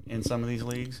drafted in some of these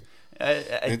leagues?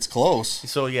 It's close.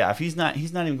 So yeah, if he's not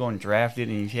even going drafted,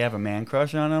 and if you have a man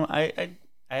crush on him, I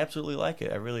absolutely like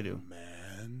it. I really do.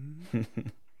 Man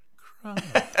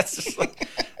crush.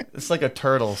 It's like a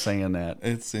turtle saying that.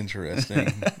 It's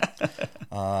interesting.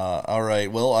 All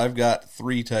right. Well, I've got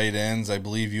 3 tight ends. I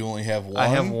believe you only have 1. I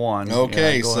have 1.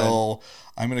 Okay, yeah, so ahead.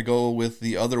 I'm going to go with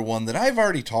the other one that I've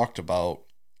already talked about.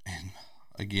 And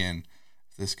again,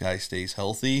 if this guy stays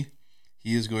healthy,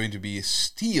 he is going to be a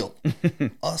steal.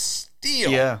 A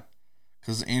steal. Yeah.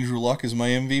 Because Andrew Luck is my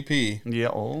MVP. Yeah.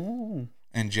 Oh.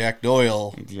 And Jack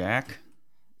Doyle. Jack.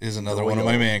 Is another one of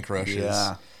my man crushes.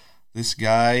 Yeah. This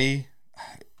guy,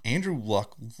 Andrew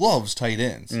Luck, loves tight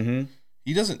ends. Mm-hmm.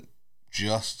 He doesn't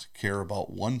just care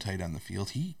about one tight end on the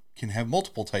field. He can have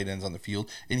multiple tight ends on the field,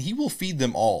 and he will feed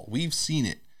them all. We've seen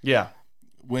it. Yeah.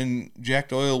 When Jack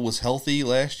Doyle was healthy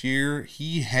last year,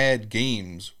 he had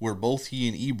games where both he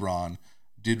and Ebron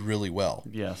did really well.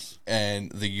 Yes.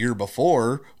 And the year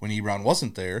before, when Ebron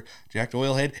wasn't there, Jack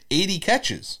Doyle had 80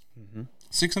 catches,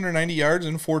 690 yards,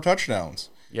 and 4 touchdowns.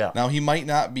 Yeah. Now, he might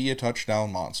not be a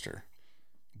touchdown monster,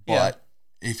 but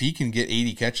if he can get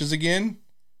 80 catches again,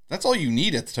 that's all you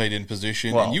need at the tight end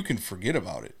position, and you can forget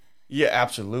about it. Yeah,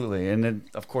 absolutely. And then,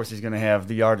 of course, he's going to have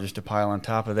the yardage to pile on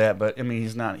top of that. But, I mean,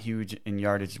 he's not huge in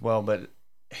yardage as well. But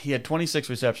he had 26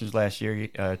 receptions last year,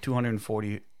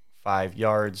 245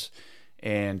 yards,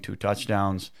 and 2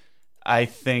 touchdowns. I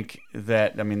think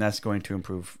that, I mean, that's going to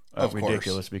improve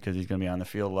ridiculous because he's going to be on the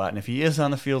field a lot. And if he is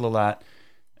on the field a lot,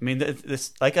 I mean,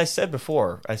 this, like I said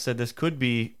before, I said this could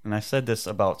be, and I said this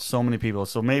about so many people,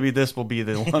 so maybe this will be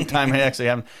the one time I actually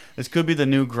have, this could be the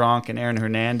new Gronk and Aaron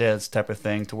Hernandez type of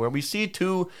thing, to where we see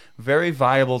two very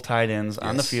viable tight ends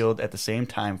on the field at the same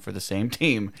time for the same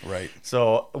team. Right.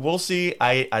 So we'll see.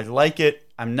 I like it.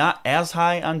 I'm not as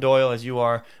high on Doyle as you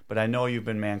are, but I know you've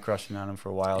been man-crushing on him for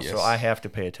a while, so I have to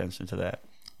pay attention to that.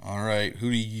 All right.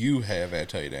 Who do you have at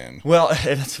tight end? Well,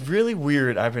 it's really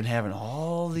weird. I've been having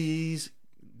all these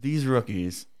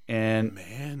rookies, and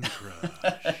Man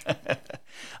crush.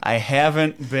 I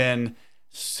haven't been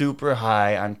super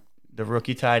high on the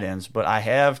rookie tight ends, but I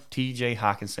have TJ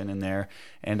Hawkinson in there,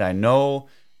 and I know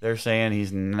they're saying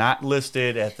he's not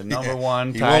listed at the number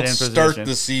one tight end position. He won't start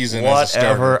the season Whatever. as a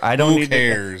starter. I don't Who need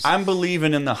cares? I'm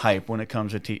believing in the hype when it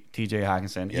comes to TJ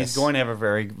Hawkinson. Yes. He's going to have a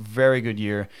very, very good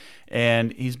year,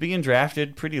 and he's being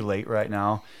drafted pretty late right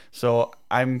now. So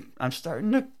I'm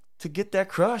starting to get that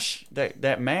crush,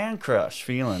 that man crush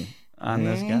feeling on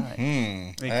this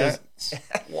guy. Because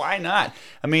why not?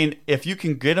 I mean, if you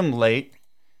can get him late,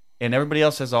 and everybody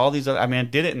else has all these other. I mean, I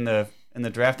did it in the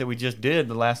draft that we just did,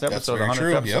 the last episode, the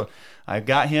 100th episode. Yep. I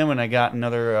got him, and I got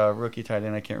another rookie tight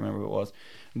end. I can't remember who it was,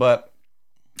 but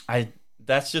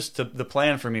that's just the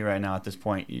plan for me right now at this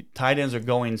point. Tight ends are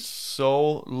going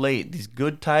so late. These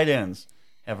good tight ends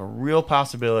have a real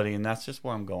possibility, and that's just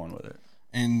where I'm going with it.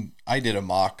 And I did a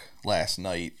mock last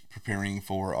night preparing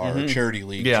for our charity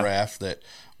league draft that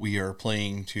we are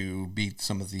playing to beat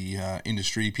some of the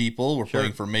industry people. We're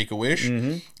playing for Make-A-Wish.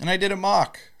 And I did a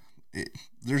mock.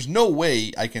 There's no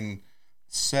way I can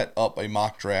set up a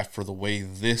mock draft for the way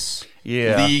this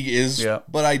league is,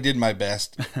 but I did my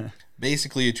best.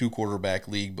 Basically a 2-quarterback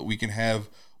league, but we can have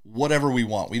whatever we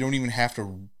want. We don't even have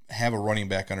to have a running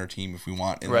back on our team if we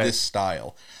want in this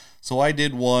style. So I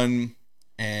did one,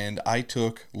 and I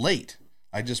took late.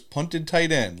 I just punted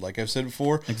tight end, like I've said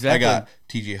before. Exactly. I got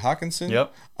T.J. Hawkinson.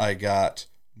 Yep. I got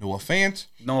Noah Fant.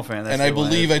 That's and I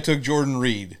believe I took Jordan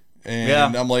Reed.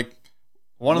 And I'm like,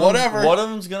 whatever. One of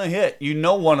them's going to hit. You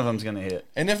know one of them's going to hit.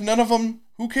 And if none of them,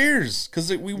 who cares? Because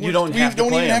we don't even have to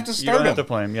start You don't have them. to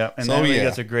play him, And So,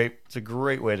 that's a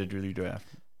great way to do the draft.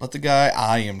 But the guy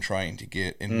I am trying to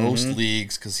get in most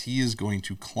leagues, because he is going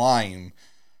to climb,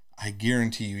 I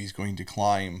guarantee you he's going to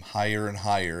climb higher and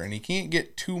higher, and he can't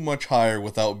get too much higher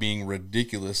without being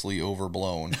ridiculously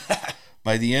overblown.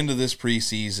 By the end of this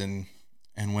preseason,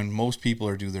 and when most people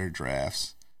are do their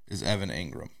drafts, is Evan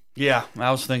Ingram. Yeah,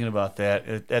 I was thinking about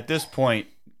that. At this point,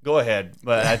 go ahead,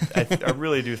 but I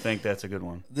really do think that's a good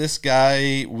one. This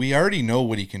guy, we already know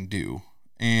what he can do,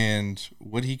 and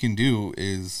what he can do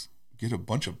is get a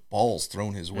bunch of balls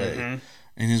thrown his way.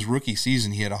 In his rookie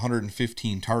season, he had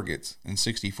 115 targets and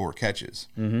 64 catches.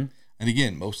 And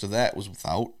again, most of that was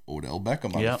without Odell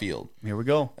Beckham on the field. Here we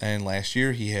go. And last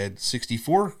year, he had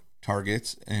 64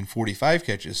 targets and 45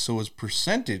 catches, so his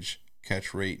percentage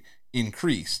catch rate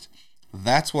increased.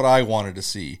 That's what I wanted to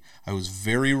see. I was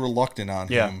very reluctant on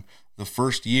him the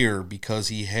first year because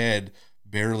he had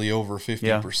barely over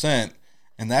 50%,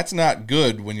 and that's not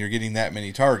good when you're getting that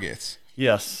many targets.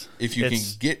 Yes. If you can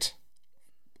get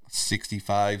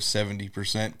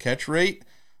 65-70% catch rate,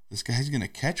 this guy's going to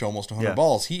catch almost 100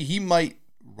 balls. He might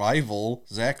rival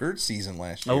Zach Ertz' season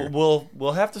last year.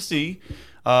 We'll have to see.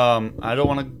 I don't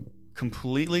want to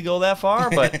completely go that far,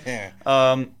 but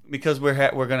because we're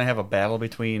going to have a battle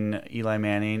between Eli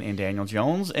Manning and Daniel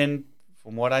Jones, and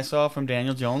from what I saw from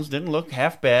Daniel Jones, didn't look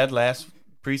half bad last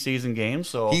preseason game.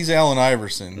 So he's Allen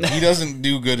Iverson. He doesn't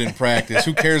do good in practice.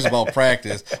 Who cares about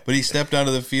practice? But he stepped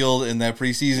onto the field in that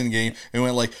preseason game and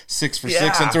went like 6 for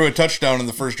 6 and threw a touchdown in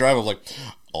the first drive. I was like,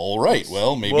 all right,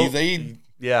 well, maybe they.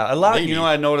 Yeah, a lot.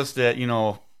 I noticed that.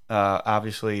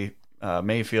 Obviously.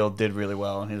 Mayfield did really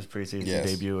well in his preseason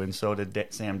debut, and so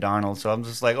did Sam Darnold. So I'm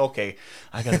just like, okay,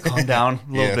 I got to calm down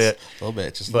a little bit. A little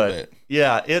bit, just a little bit.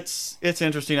 Yeah, it's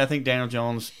interesting. I think Daniel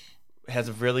Jones has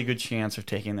a really good chance of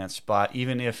taking that spot,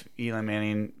 even if Eli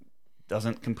Manning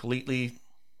doesn't completely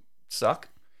suck.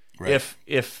 Right.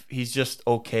 If he's just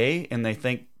okay, and they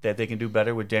think that they can do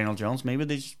better with Daniel Jones, maybe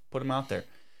they just put him out there,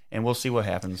 and we'll see what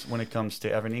happens when it comes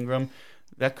to Evan Ingram.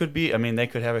 That could be. I mean, they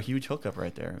could have a huge hookup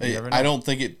right there. I don't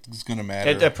think it's going to matter.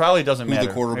 It probably doesn't matter who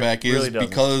the quarterback is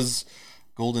because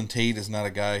Golden Tate is not a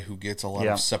guy who gets a lot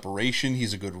of separation.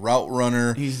 He's a good route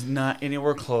runner. He's not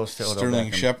anywhere close to Odell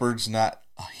Sterling Beckham. Shepard's not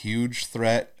a huge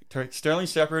threat. Sterling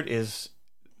Shepard is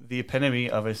the epitome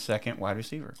of a second wide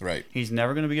receiver. Right. He's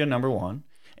never going to be a number one,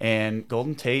 and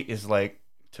Golden Tate is like,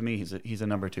 to me, he's a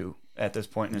number two at this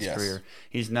point in his career.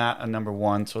 He's not a number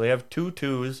one. So they have 2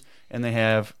 twos, and they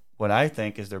have what I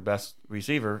think is their best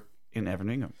receiver in Evan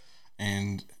Ingram.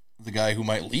 And the guy who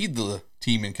might lead the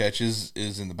team in catches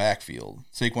is in the backfield.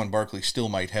 Saquon Barkley still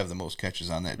might have the most catches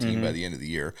on that team by the end of the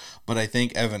year, but I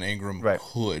think Evan Ingram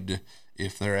could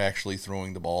if they're actually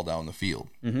throwing the ball down the field.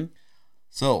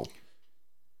 So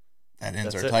that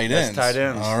ends our tight ends. Tight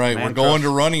ends. All right, we're going to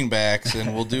running backs,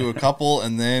 and we'll do a couple,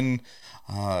 and then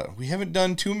we haven't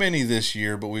done too many this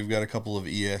year, but we've got a couple of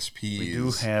ESPs. We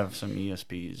do have some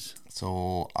ESPs.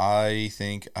 So I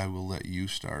think I will let you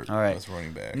start with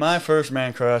running backs. My first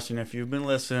man crush, and if you've been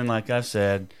listening, like I've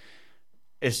said,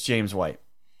 it's James White.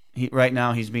 Right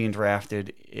now he's being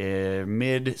drafted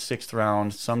mid 6th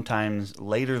round, sometimes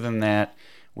later than that,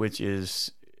 which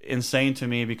is insane to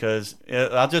me because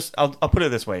I'll put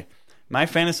it this way. My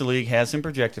fantasy league has him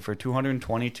projected for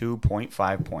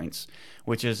 222.5 points,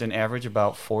 which is an average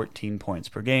about 14 points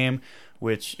per game,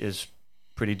 which is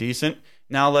pretty decent.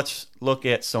 Now let's look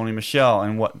at Sony Michel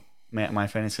and what my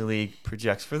fantasy league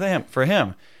projects for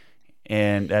him.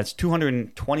 And that's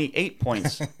 228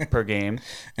 points per game.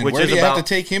 And which where do you have to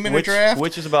take him in a draft?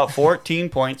 Which is about 14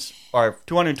 points, or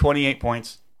 228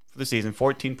 points for the season,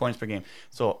 14 points per game.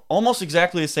 So almost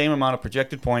exactly the same amount of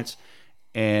projected points.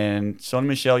 And Sony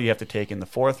Michel you have to take in the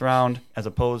 4th round as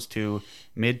opposed to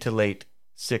mid to late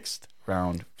 6th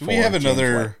round. Do we have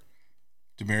another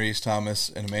Demaryius Thomas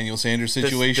and Emmanuel Sanders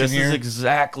situation here? This is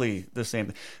exactly the same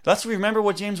thing. Let's remember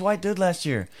what James White did last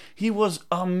year. He was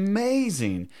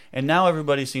amazing. And now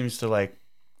everybody seems to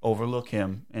overlook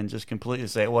him and just completely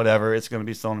say, whatever, it's going to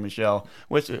be Sony Michel,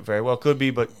 which it very well could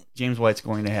be, but James White's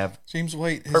going to have James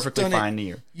White has perfectly done fine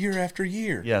it year after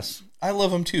year. Yes. I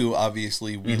love him too,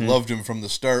 obviously. We loved him from the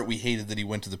start. We hated that he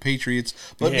went to the Patriots.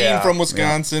 But being from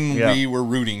Wisconsin, we were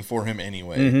rooting for him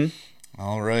anyway.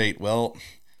 All right. Well,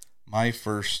 my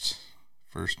first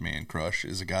man crush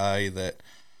is a guy that,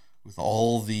 with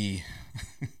all the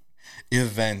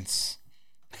events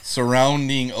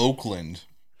surrounding Oakland,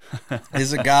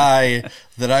 is a guy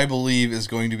that I believe is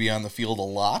going to be on the field a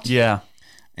lot. Yeah.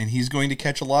 And he's going to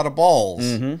catch a lot of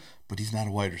balls. But he's not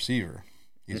a wide receiver.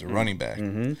 He's a running back.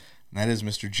 And that is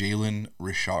Mr. Jalen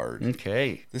Richard.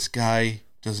 Okay. This guy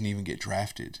doesn't even get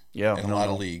drafted in a lot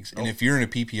of leagues. And if you're in a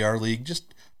PPR league,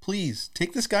 just please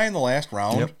take this guy in the last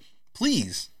round.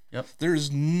 Please. There's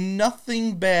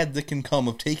nothing bad that can come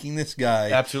of taking this guy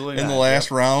in the last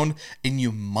round, and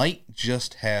you might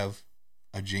just have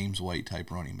a James White type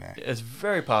running back. It's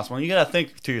very possible. And you got to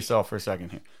think to yourself for a second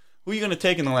here. Who are you going to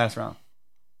take in the last round?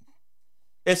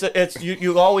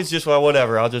 You always just, well,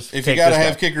 whatever, I'll just if you got to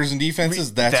have kickers and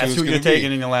defenses, that's who you're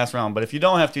taking in the last round. But if you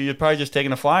don't have to, you're probably just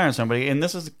taking a flyer on somebody, and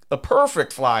this is a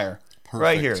perfect flyer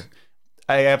right here.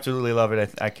 I absolutely love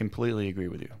it. I completely agree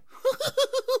with you.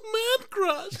 Man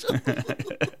crush.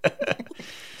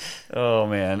 Oh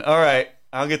man! All right,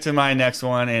 I'll get to my next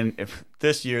one. And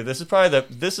this is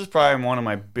probably one of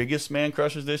my biggest man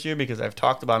crushes this year because I've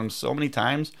talked about him so many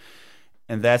times,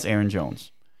 and that's Aaron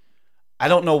Jones. I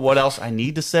don't know what else I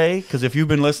need to say because if you've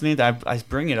been listening, I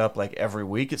bring it up like every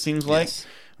week. It seems like,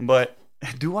 but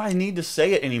do I need to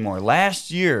say it anymore? Last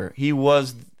year he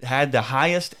had the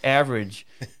highest average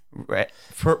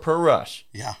per rush.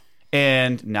 Yeah.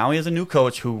 And now he has a new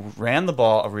coach who ran the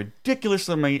ball a ridiculous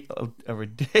amount,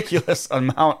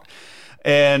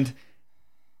 and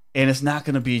it's not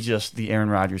going to be just the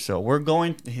Aaron Rodgers show.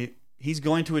 He's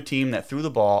going to a team that threw the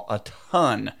ball a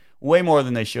ton, way more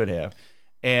than they should have,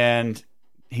 and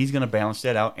he's going to balance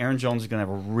that out. Aaron Jones is going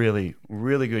to have a really,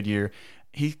 really good year.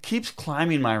 He keeps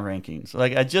climbing my rankings.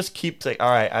 Like I just keep saying, all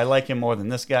right, I like him more than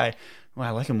this guy. Well,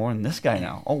 I like him more than this guy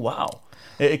now. Oh wow,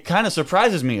 it kind of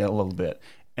surprises me a little bit.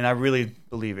 And I really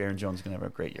believe Aaron Jones is going to have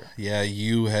a great year. Yeah,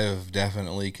 you have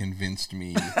definitely convinced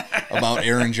me about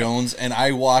Aaron Jones. And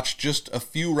I watched just a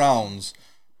few rounds.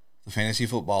 The Fantasy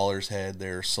Footballers had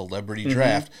their celebrity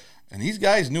draft. And these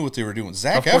guys knew what they were doing.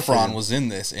 Zac Efron was in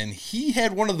this. And he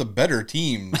had one of the better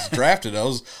teams drafted. I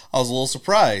was a little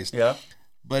surprised. Yeah.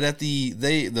 But at the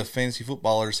Fantasy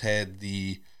Footballers had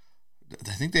they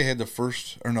had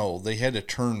the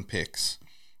turn picks.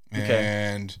 Okay.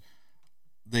 And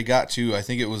they got to, I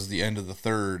think it was the end of the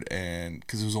third, and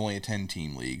because it was only a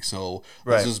 10-team league. So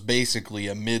this is basically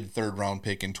a mid-third round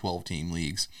pick in 12-team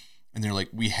leagues. And they're like,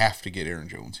 we have to get Aaron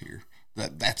Jones here.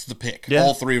 That's the pick. Yeah.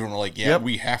 All three of them are like,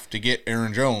 we have to get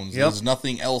Aaron Jones. Yep. There's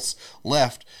nothing else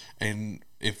left. And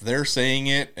if they're saying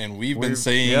it, and we've been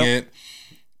saying it,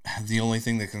 the only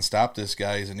thing that can stop this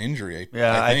guy is an injury.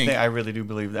 I think. I really do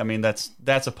believe that. I mean,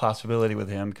 that's a possibility with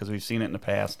him because we've seen it in the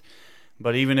past.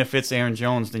 But even if it's Aaron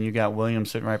Jones, then you got Williams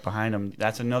sitting right behind him.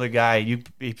 That's another guy.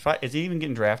 Is he even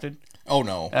getting drafted? Oh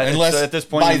no, unless at this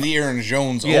point by the Aaron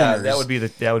Jones owners. That would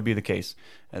be the case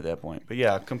at that point. But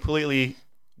yeah, completely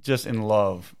just in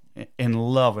love in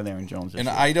love with Aaron Jones. And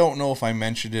I don't know if I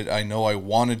mentioned it. I know I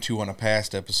wanted to on a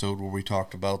past episode where we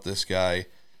talked about this guy.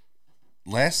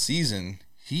 Last season,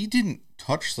 he didn't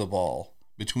touch the ball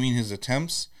between his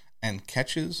attempts and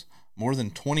catches more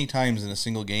than 20 times in a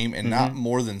single game and not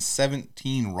more than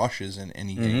 17 rushes in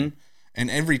any game. And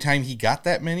every time he got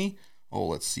that many,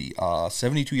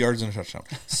 72 yards and a touchdown,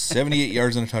 78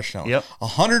 yards and a touchdown,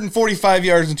 145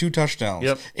 yards and 2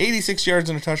 touchdowns, 86 yards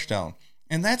and a touchdown.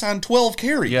 And that's on 12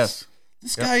 carries. Yes.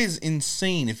 This guy is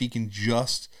insane if he can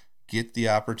just get the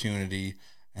opportunity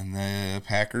and the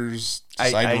Packers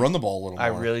decide to run the ball a little more. I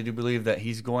really do believe that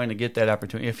he's going to get that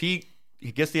opportunity. If he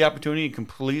gets the opportunity and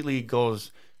completely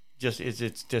goes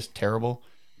it's just terrible,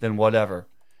 then whatever.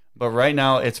 But right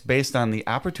now it's based on the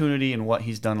opportunity and what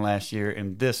he's done last year,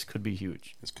 and this could be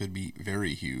huge. This could be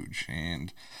very huge.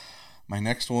 And my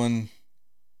next one,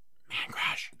 Man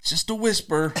Crush. Just a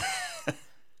whisper,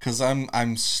 because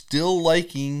I'm still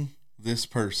liking this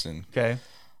person. Okay.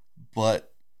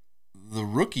 But the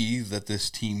rookie that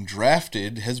this team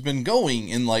drafted has been going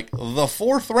in like the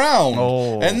 4th round.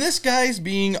 Oh. And this guy's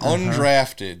being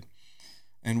undrafted.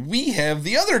 And we have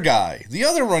the other guy, the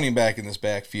other running back in this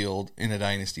backfield in a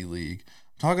dynasty league.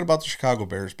 I'm talking about the Chicago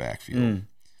Bears backfield.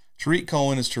 Tariq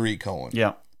Cohen is Tariq Cohen.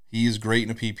 Yeah. He is great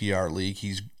in a PPR league.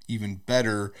 He's even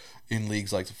better in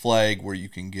leagues like the Flag where you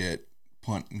can get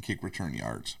punt and kick return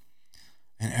yards.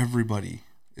 And everybody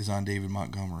is on David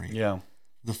Montgomery. Yeah.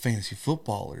 The fantasy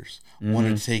footballers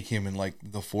wanted to take him in like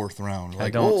the 4th round.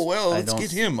 Like, let's get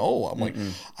him. I'm like,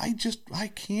 I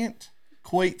can't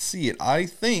quite see it. I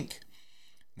think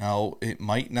now it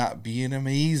might not be an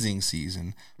amazing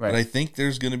season, but I think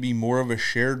there's going to be more of a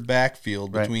shared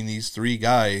backfield between these 3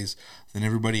 guys than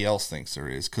everybody else thinks there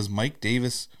is. Because Mike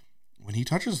Davis, when he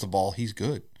touches the ball, he's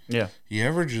good. Yeah. He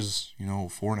averages,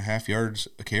 4.5 yards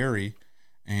a carry,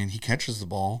 and he catches the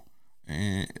ball.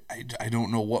 And I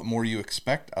don't know what more you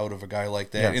expect out of a guy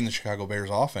like that in the Chicago Bears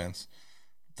offense.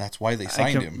 That's why they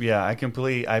signed him. Yeah,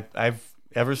 I've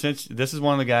ever since, this is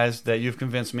one of the guys that you've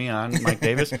convinced me on, Mike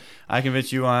Davis. I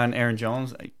convinced you on Aaron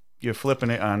Jones. You're flipping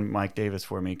it on Mike Davis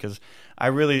for me because I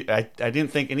didn't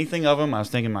think anything of him. I was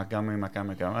thinking Montgomery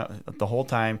the whole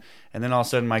time. And then all of a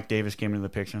sudden Mike Davis came into the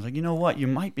picture. I was like, you know what? You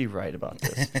might be right about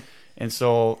this. And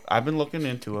so I've been looking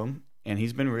into him, and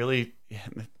he's been really,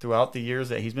 throughout the years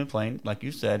that he's been playing, like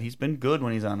you said, he's been good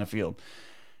when he's on the field.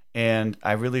 And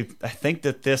I think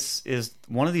that this is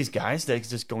one of these guys that is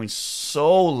just going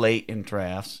so late in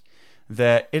drafts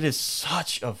that it is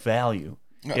such a value.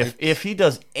 If he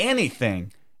does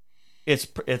anything, it's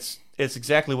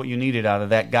exactly what you needed out of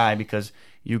that guy because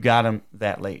you got him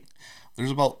that late.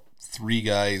 There's about 3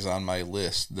 guys on my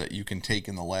list that you can take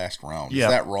in the last round. Yeah.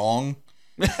 Is that wrong?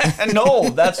 No,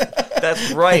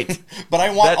 that's right. But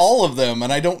I want all of them,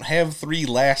 and I don't have 3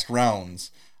 last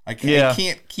rounds. I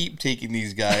can't keep taking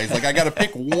these guys. Like, I got to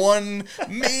pick 1,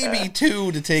 maybe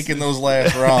 2 to take in those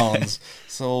last rounds.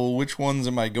 So which ones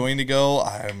am I going to go?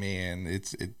 I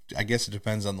guess it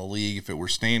depends on the league. If it were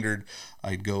standard,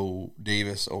 I'd go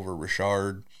Davis over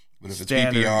Richard. But if it's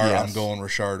PPR, I'm going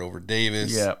Richard over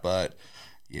Davis. Yeah. But,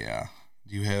 yeah.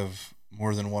 Do you have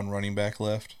more than 1 running back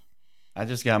left? I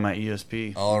just got my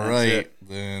ESP. All right.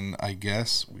 Then I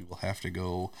guess we will have to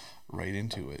go right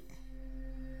into it.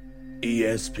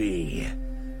 ESP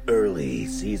Early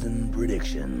Season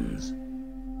Predictions.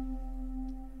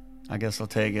 I guess I'll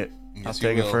take it. Yes, I'll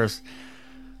take it first.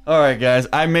 All right, guys.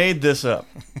 I made this up.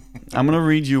 I'm going to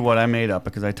read you what I made up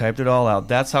because I typed it all out.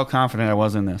 That's how confident I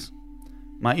was in this.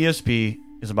 My ESP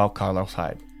is about Carlos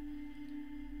Hyde.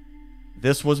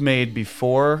 This was made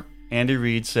before Andy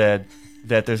Reid said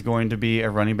that there's going to be a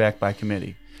running back by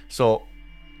committee. So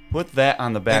put that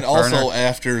on the back burner. And also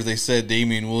after they said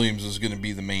Damian Williams was going to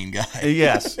be the main guy.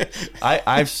 Yes.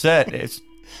 I've said it's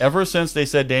ever since they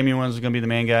said Damian Williams was going to be the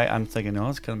main guy, I'm thinking, no,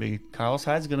 it's going to be Carlos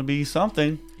Hyde's going to be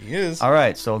something. He is. All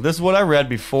right. So this is what I read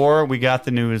before we got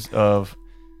the news of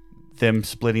them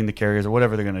splitting the carriers or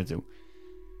whatever they're going to do.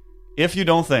 If you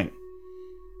don't think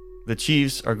the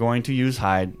Chiefs are going to use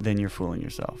Hyde, then you're fooling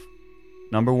yourself.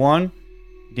 Number 1,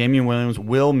 Damian Williams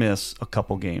will miss a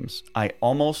couple games. I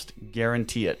almost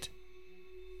guarantee it.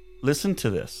 Listen to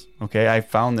this, okay? I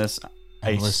found this.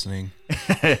 I'm listening.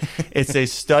 It's a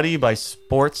study by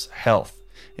Sports Health.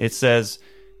 It says,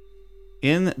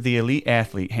 in the elite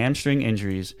athlete, hamstring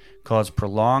injuries cause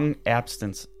prolonged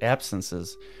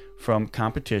absences from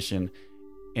competition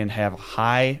and have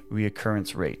high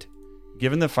reoccurrence rate.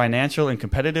 Given the financial and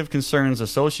competitive concerns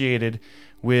associated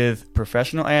with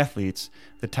professional athletes,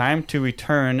 the time to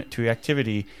return to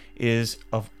activity is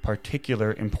of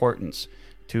particular importance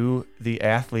to the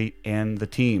athlete and the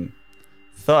team.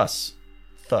 Thus,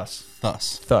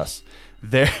 Thus,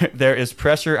 there is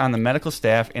pressure on the medical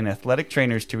staff and athletic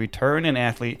trainers to return an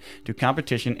athlete to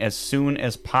competition as soon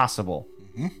as possible.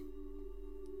 Mm-hmm.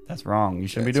 That's wrong. You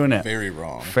shouldn't be doing that. Very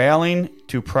wrong. Failing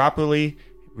to properly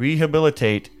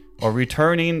rehabilitate or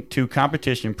returning to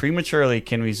competition prematurely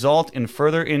can result in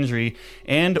further injury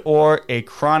and or a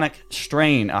chronic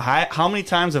strain. How many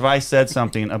times have I said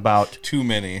something about too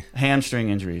many hamstring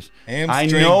injuries?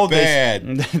 Hamstring I know bad.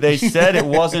 They said it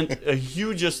wasn't a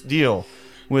hugest deal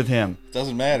with him.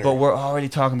 Doesn't matter. But we're already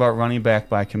talking about running back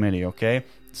by committee, okay?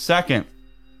 Second,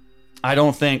 I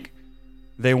don't think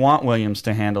they want Williams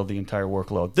to handle the entire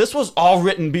workload. This was all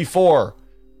written before.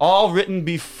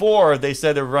 They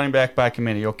said they were running back by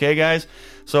committee, okay, guys?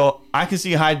 So I can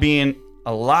see Hyde being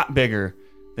a lot bigger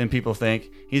than people think.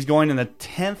 He's going in the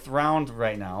 10th round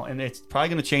right now, and it's probably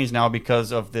going to change now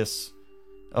because of this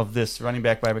running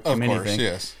back by committee thing.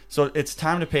 Yes. So it's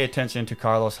time to pay attention to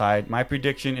Carlos Hyde. My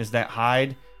prediction is that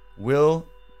Hyde will,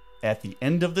 at the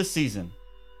end of the season,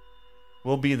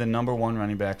 will be the number 1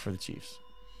 running back for the Chiefs.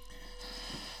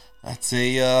 That's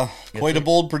quite a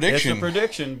bold prediction. It's a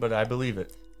prediction, but I believe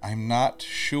it. I'm not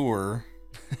sure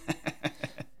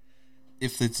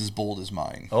if it's as bold as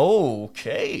mine.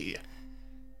 Okay.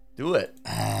 Do it.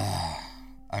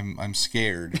 I'm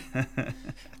scared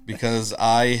because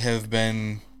I have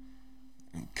been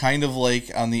kind of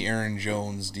like on the Aaron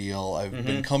Jones deal. I've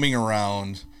been coming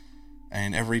around,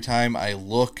 and every time I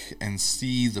look and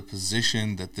see the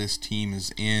position that this team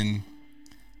is in,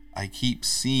 I keep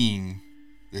seeing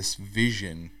this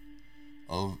vision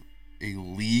of a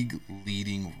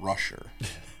league-leading rusher.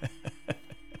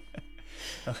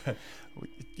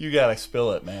 You gotta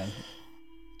spill it, man.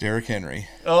 Derrick Henry.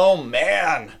 Oh,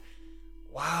 man.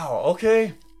 Wow.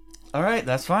 Okay. All right.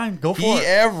 That's fine. Go for it. He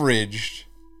averaged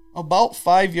about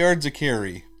 5 yards a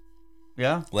carry.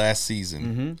 Yeah. Last season.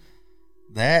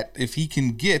 Mm-hmm. That, if he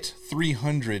can get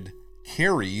 300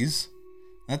 carries,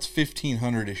 that's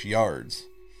 1,500-ish yards.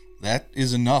 That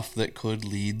is enough that could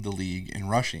lead the league in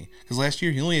rushing. Because last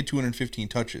year, he only had 215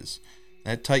 touches.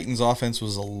 That Titans offense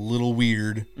was a little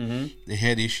weird. Mm-hmm. They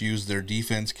had issues. Their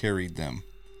defense carried them.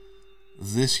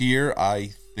 This year, I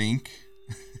think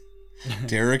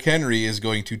Derrick Henry is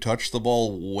going to touch the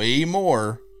ball way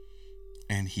more,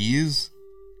 and he is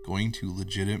going to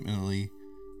legitimately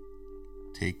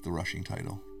take the rushing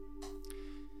title.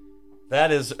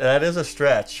 That is a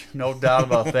stretch, no doubt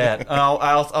about that.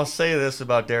 I'll say this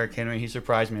about Derrick Henry: he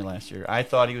surprised me last year. I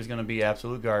thought he was going to be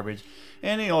absolute garbage,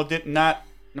 and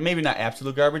maybe not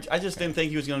absolute garbage. I just didn't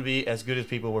think he was going to be as good as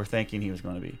people were thinking he was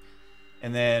going to be.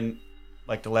 And then,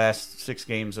 like the last 6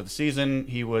 games of the season,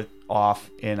 he was off,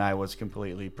 and I was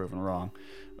completely proven wrong.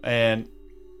 And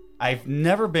I've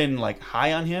never been like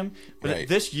high on him, but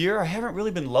this year I haven't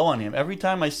really been low on him. Every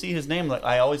time I see his name, like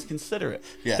I always consider it.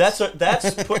 Yes.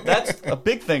 That's a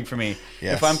big thing for me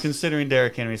if I'm considering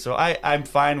Derrick Henry. So I'm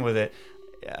fine with it.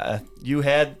 You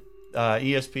had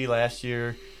ESP last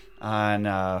year on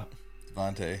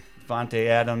Devontae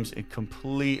Adams. It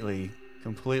completely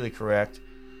correct.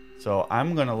 So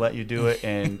I'm going to let you do it,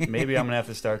 and maybe I'm going to have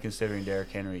to start considering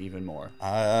Derrick Henry even more.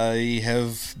 I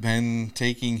have been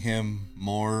taking him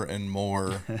more and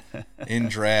more in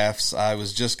drafts. I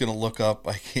was just going to look up.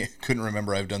 Couldn't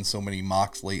remember. I've done so many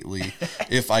mocks lately.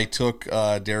 If I took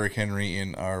Derrick Henry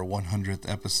in our 100th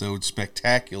episode,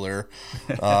 spectacular.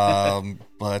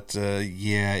 But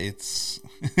it's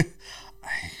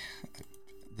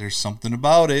there's something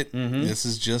about it. Mm-hmm. This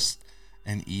is just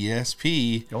an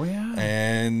ESP. Oh, yeah.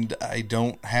 And I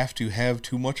don't have to have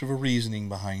too much of a reasoning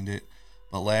behind it.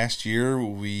 But last year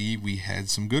we had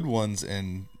some good ones,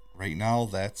 and right now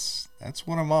that's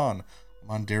what I'm on. I'm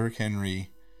on Derrick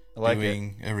Henry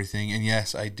doing everything. And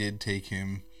yes, I did take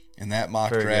him in that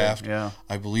mock draft. Good. Yeah.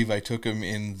 I believe I took him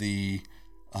in the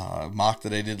mock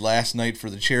that I did last night for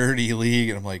the charity league,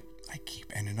 and I'm like, I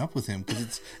keep ending up with him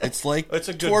because it's like it's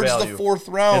a good towards value. The 4th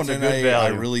round, and I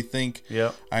really think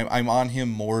yep. I'm on him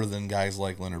more than guys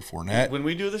like Leonard Fournette. When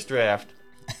we do this draft,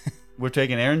 we're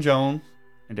taking Aaron Jones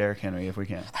and Derrick Henry if we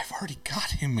can. I've already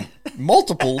got him in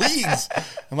multiple leagues.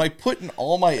 Am I putting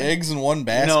all my eggs in one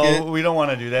basket? No, we don't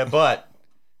want to do that. But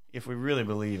if we really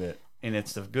believe it and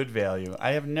it's of good value,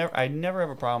 I never have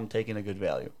a problem taking a good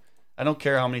value. I don't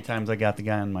care how many times I got the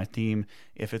guy on my team.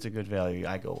 If it's a good value,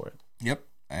 I go with it. Yep.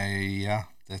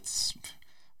 That's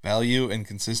value and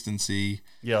consistency.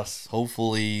 Yes.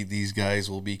 Hopefully these guys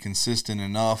will be consistent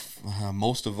enough.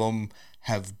 Most of them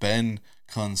have been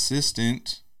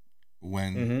consistent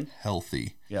when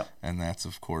healthy. Yeah. And that's,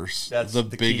 of course, that's the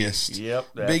biggest,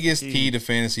 biggest key to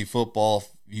fantasy football.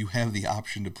 You have the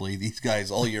option to play these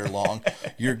guys all year long.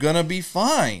 You're going to be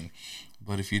fine.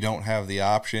 But if you don't have the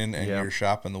option and Yep. you're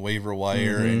shopping the waiver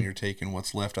wire and you're taking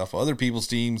what's left off other people's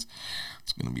teams,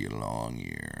 it's going to be a long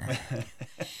year.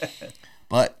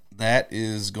 But that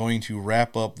is going to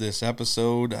wrap up this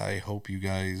episode. I hope you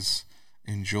guys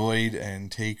enjoyed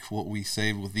and take what we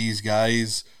say with these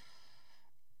guys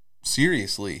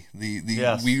seriously.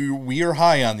 Yes. We are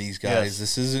high on these guys. Yes.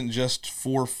 This isn't just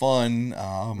for fun.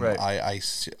 Right. I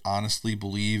honestly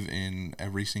believe in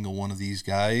every single one of these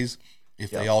guys. If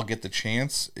they all get the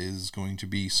chance, is going to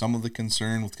be some of the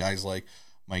concern with guys like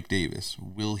Mike Davis.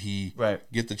 Will he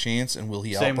get the chance, and will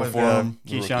he Same with outperform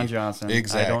Keyshawn Johnson.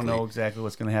 Exactly. I don't know exactly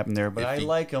what's going to happen there, but If I he-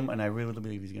 like him, and I really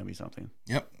believe he's going to be something.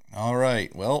 Yep. All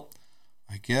right. Well,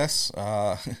 I guess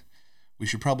we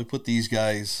should probably put these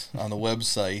guys on the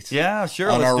website. Yeah, sure.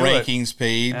 On let's our do it. rankings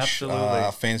page, Absolutely.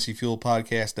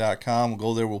 fantasyfuelpodcast.com. We'll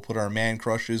go there. We'll put our man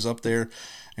crushes up there,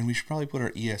 and we should probably put our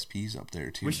ESPs up there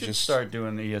too. We should start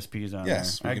doing the ESPs on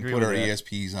Yes, there. we I can agree put with our that.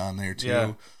 ESPs on there too.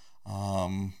 Yeah.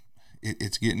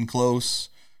 It's getting close.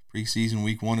 Preseason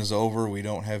week 1 is over. We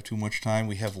don't have too much time.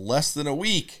 We have less than a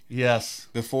week Yes.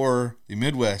 before the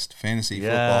Midwest Fantasy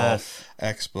Yes. Football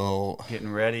Expo.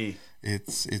 Getting ready.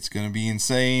 It's going to be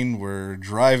insane. We're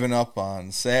driving up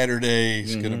on Saturday.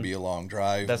 It's going to be a long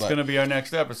drive. That's going to be our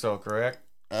next episode, correct?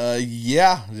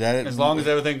 Yeah. As long as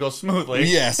everything goes smoothly.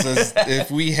 Yes, if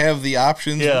we have the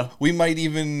options, Yeah. we might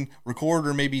even record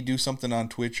or maybe do something on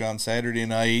Twitch on Saturday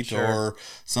night Sure. or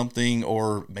something,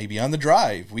 or maybe on the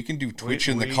drive. We can do Twitch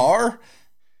in the we- car.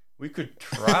 We could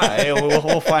try.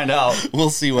 we'll find out. We'll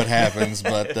see what happens,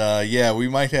 but yeah, we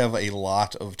might have a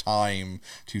lot of time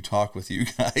to talk with you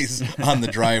guys on the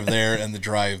drive there and the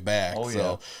drive back. Oh, yeah.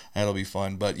 So that'll be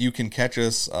fun. But you can catch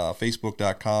us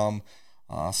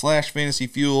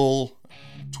facebook.com/fantasyfuel,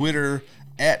 Twitter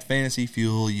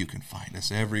 @fantasyfuel. You can find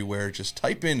us everywhere. Just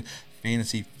type in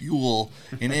Fantasy Fuel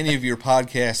in any of your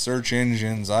podcast search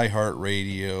engines,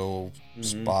 iHeartRadio,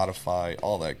 Spotify,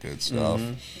 all that good stuff.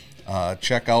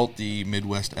 Check out the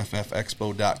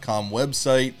MidwestFFExpo.com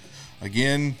website.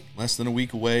 Again, less than a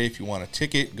week away. If you want a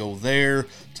ticket, go there.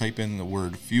 Type in the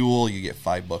word fuel. You get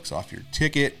 $5 off your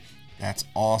ticket. That's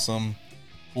awesome.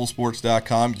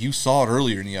 Fullsports.com. You saw it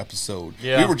earlier in the episode.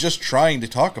 Yeah. We were just trying to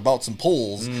talk about some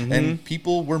polls, and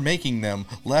people were making them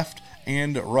left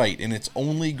and right. And it's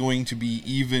only going to be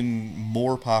even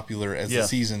more popular as the Yes.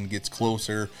 season gets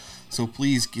closer. So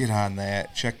please get on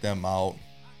that. Check them out.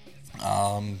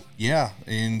 Yeah,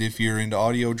 and if you're into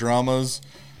audio dramas,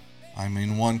 I'm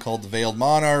in one called The Veiled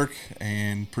Monarch,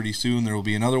 and pretty soon there will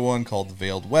be another one called The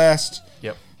Veiled West,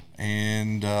 Yep.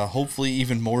 and hopefully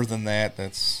even more than that.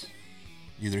 That's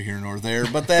neither here nor there,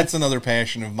 but that's another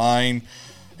passion of mine.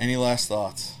 Any last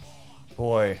thoughts?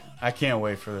 Boy, I can't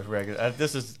wait for the regular. I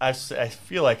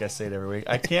feel like I say it every week.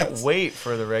 I can't wait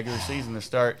for the regular season to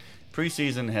start.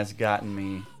 Preseason has gotten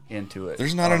me into it.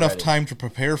 There's not enough already. time to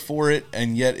prepare for it,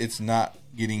 and yet it's not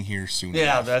getting here soon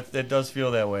Yeah, enough. that does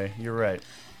feel that way. You're right.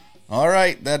 All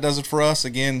right, that does it for us.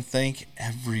 Again, thank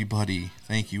everybody.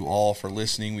 Thank you all for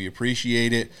listening. We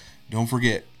appreciate it. Don't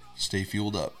forget, stay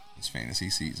fueled up. It's fantasy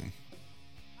season.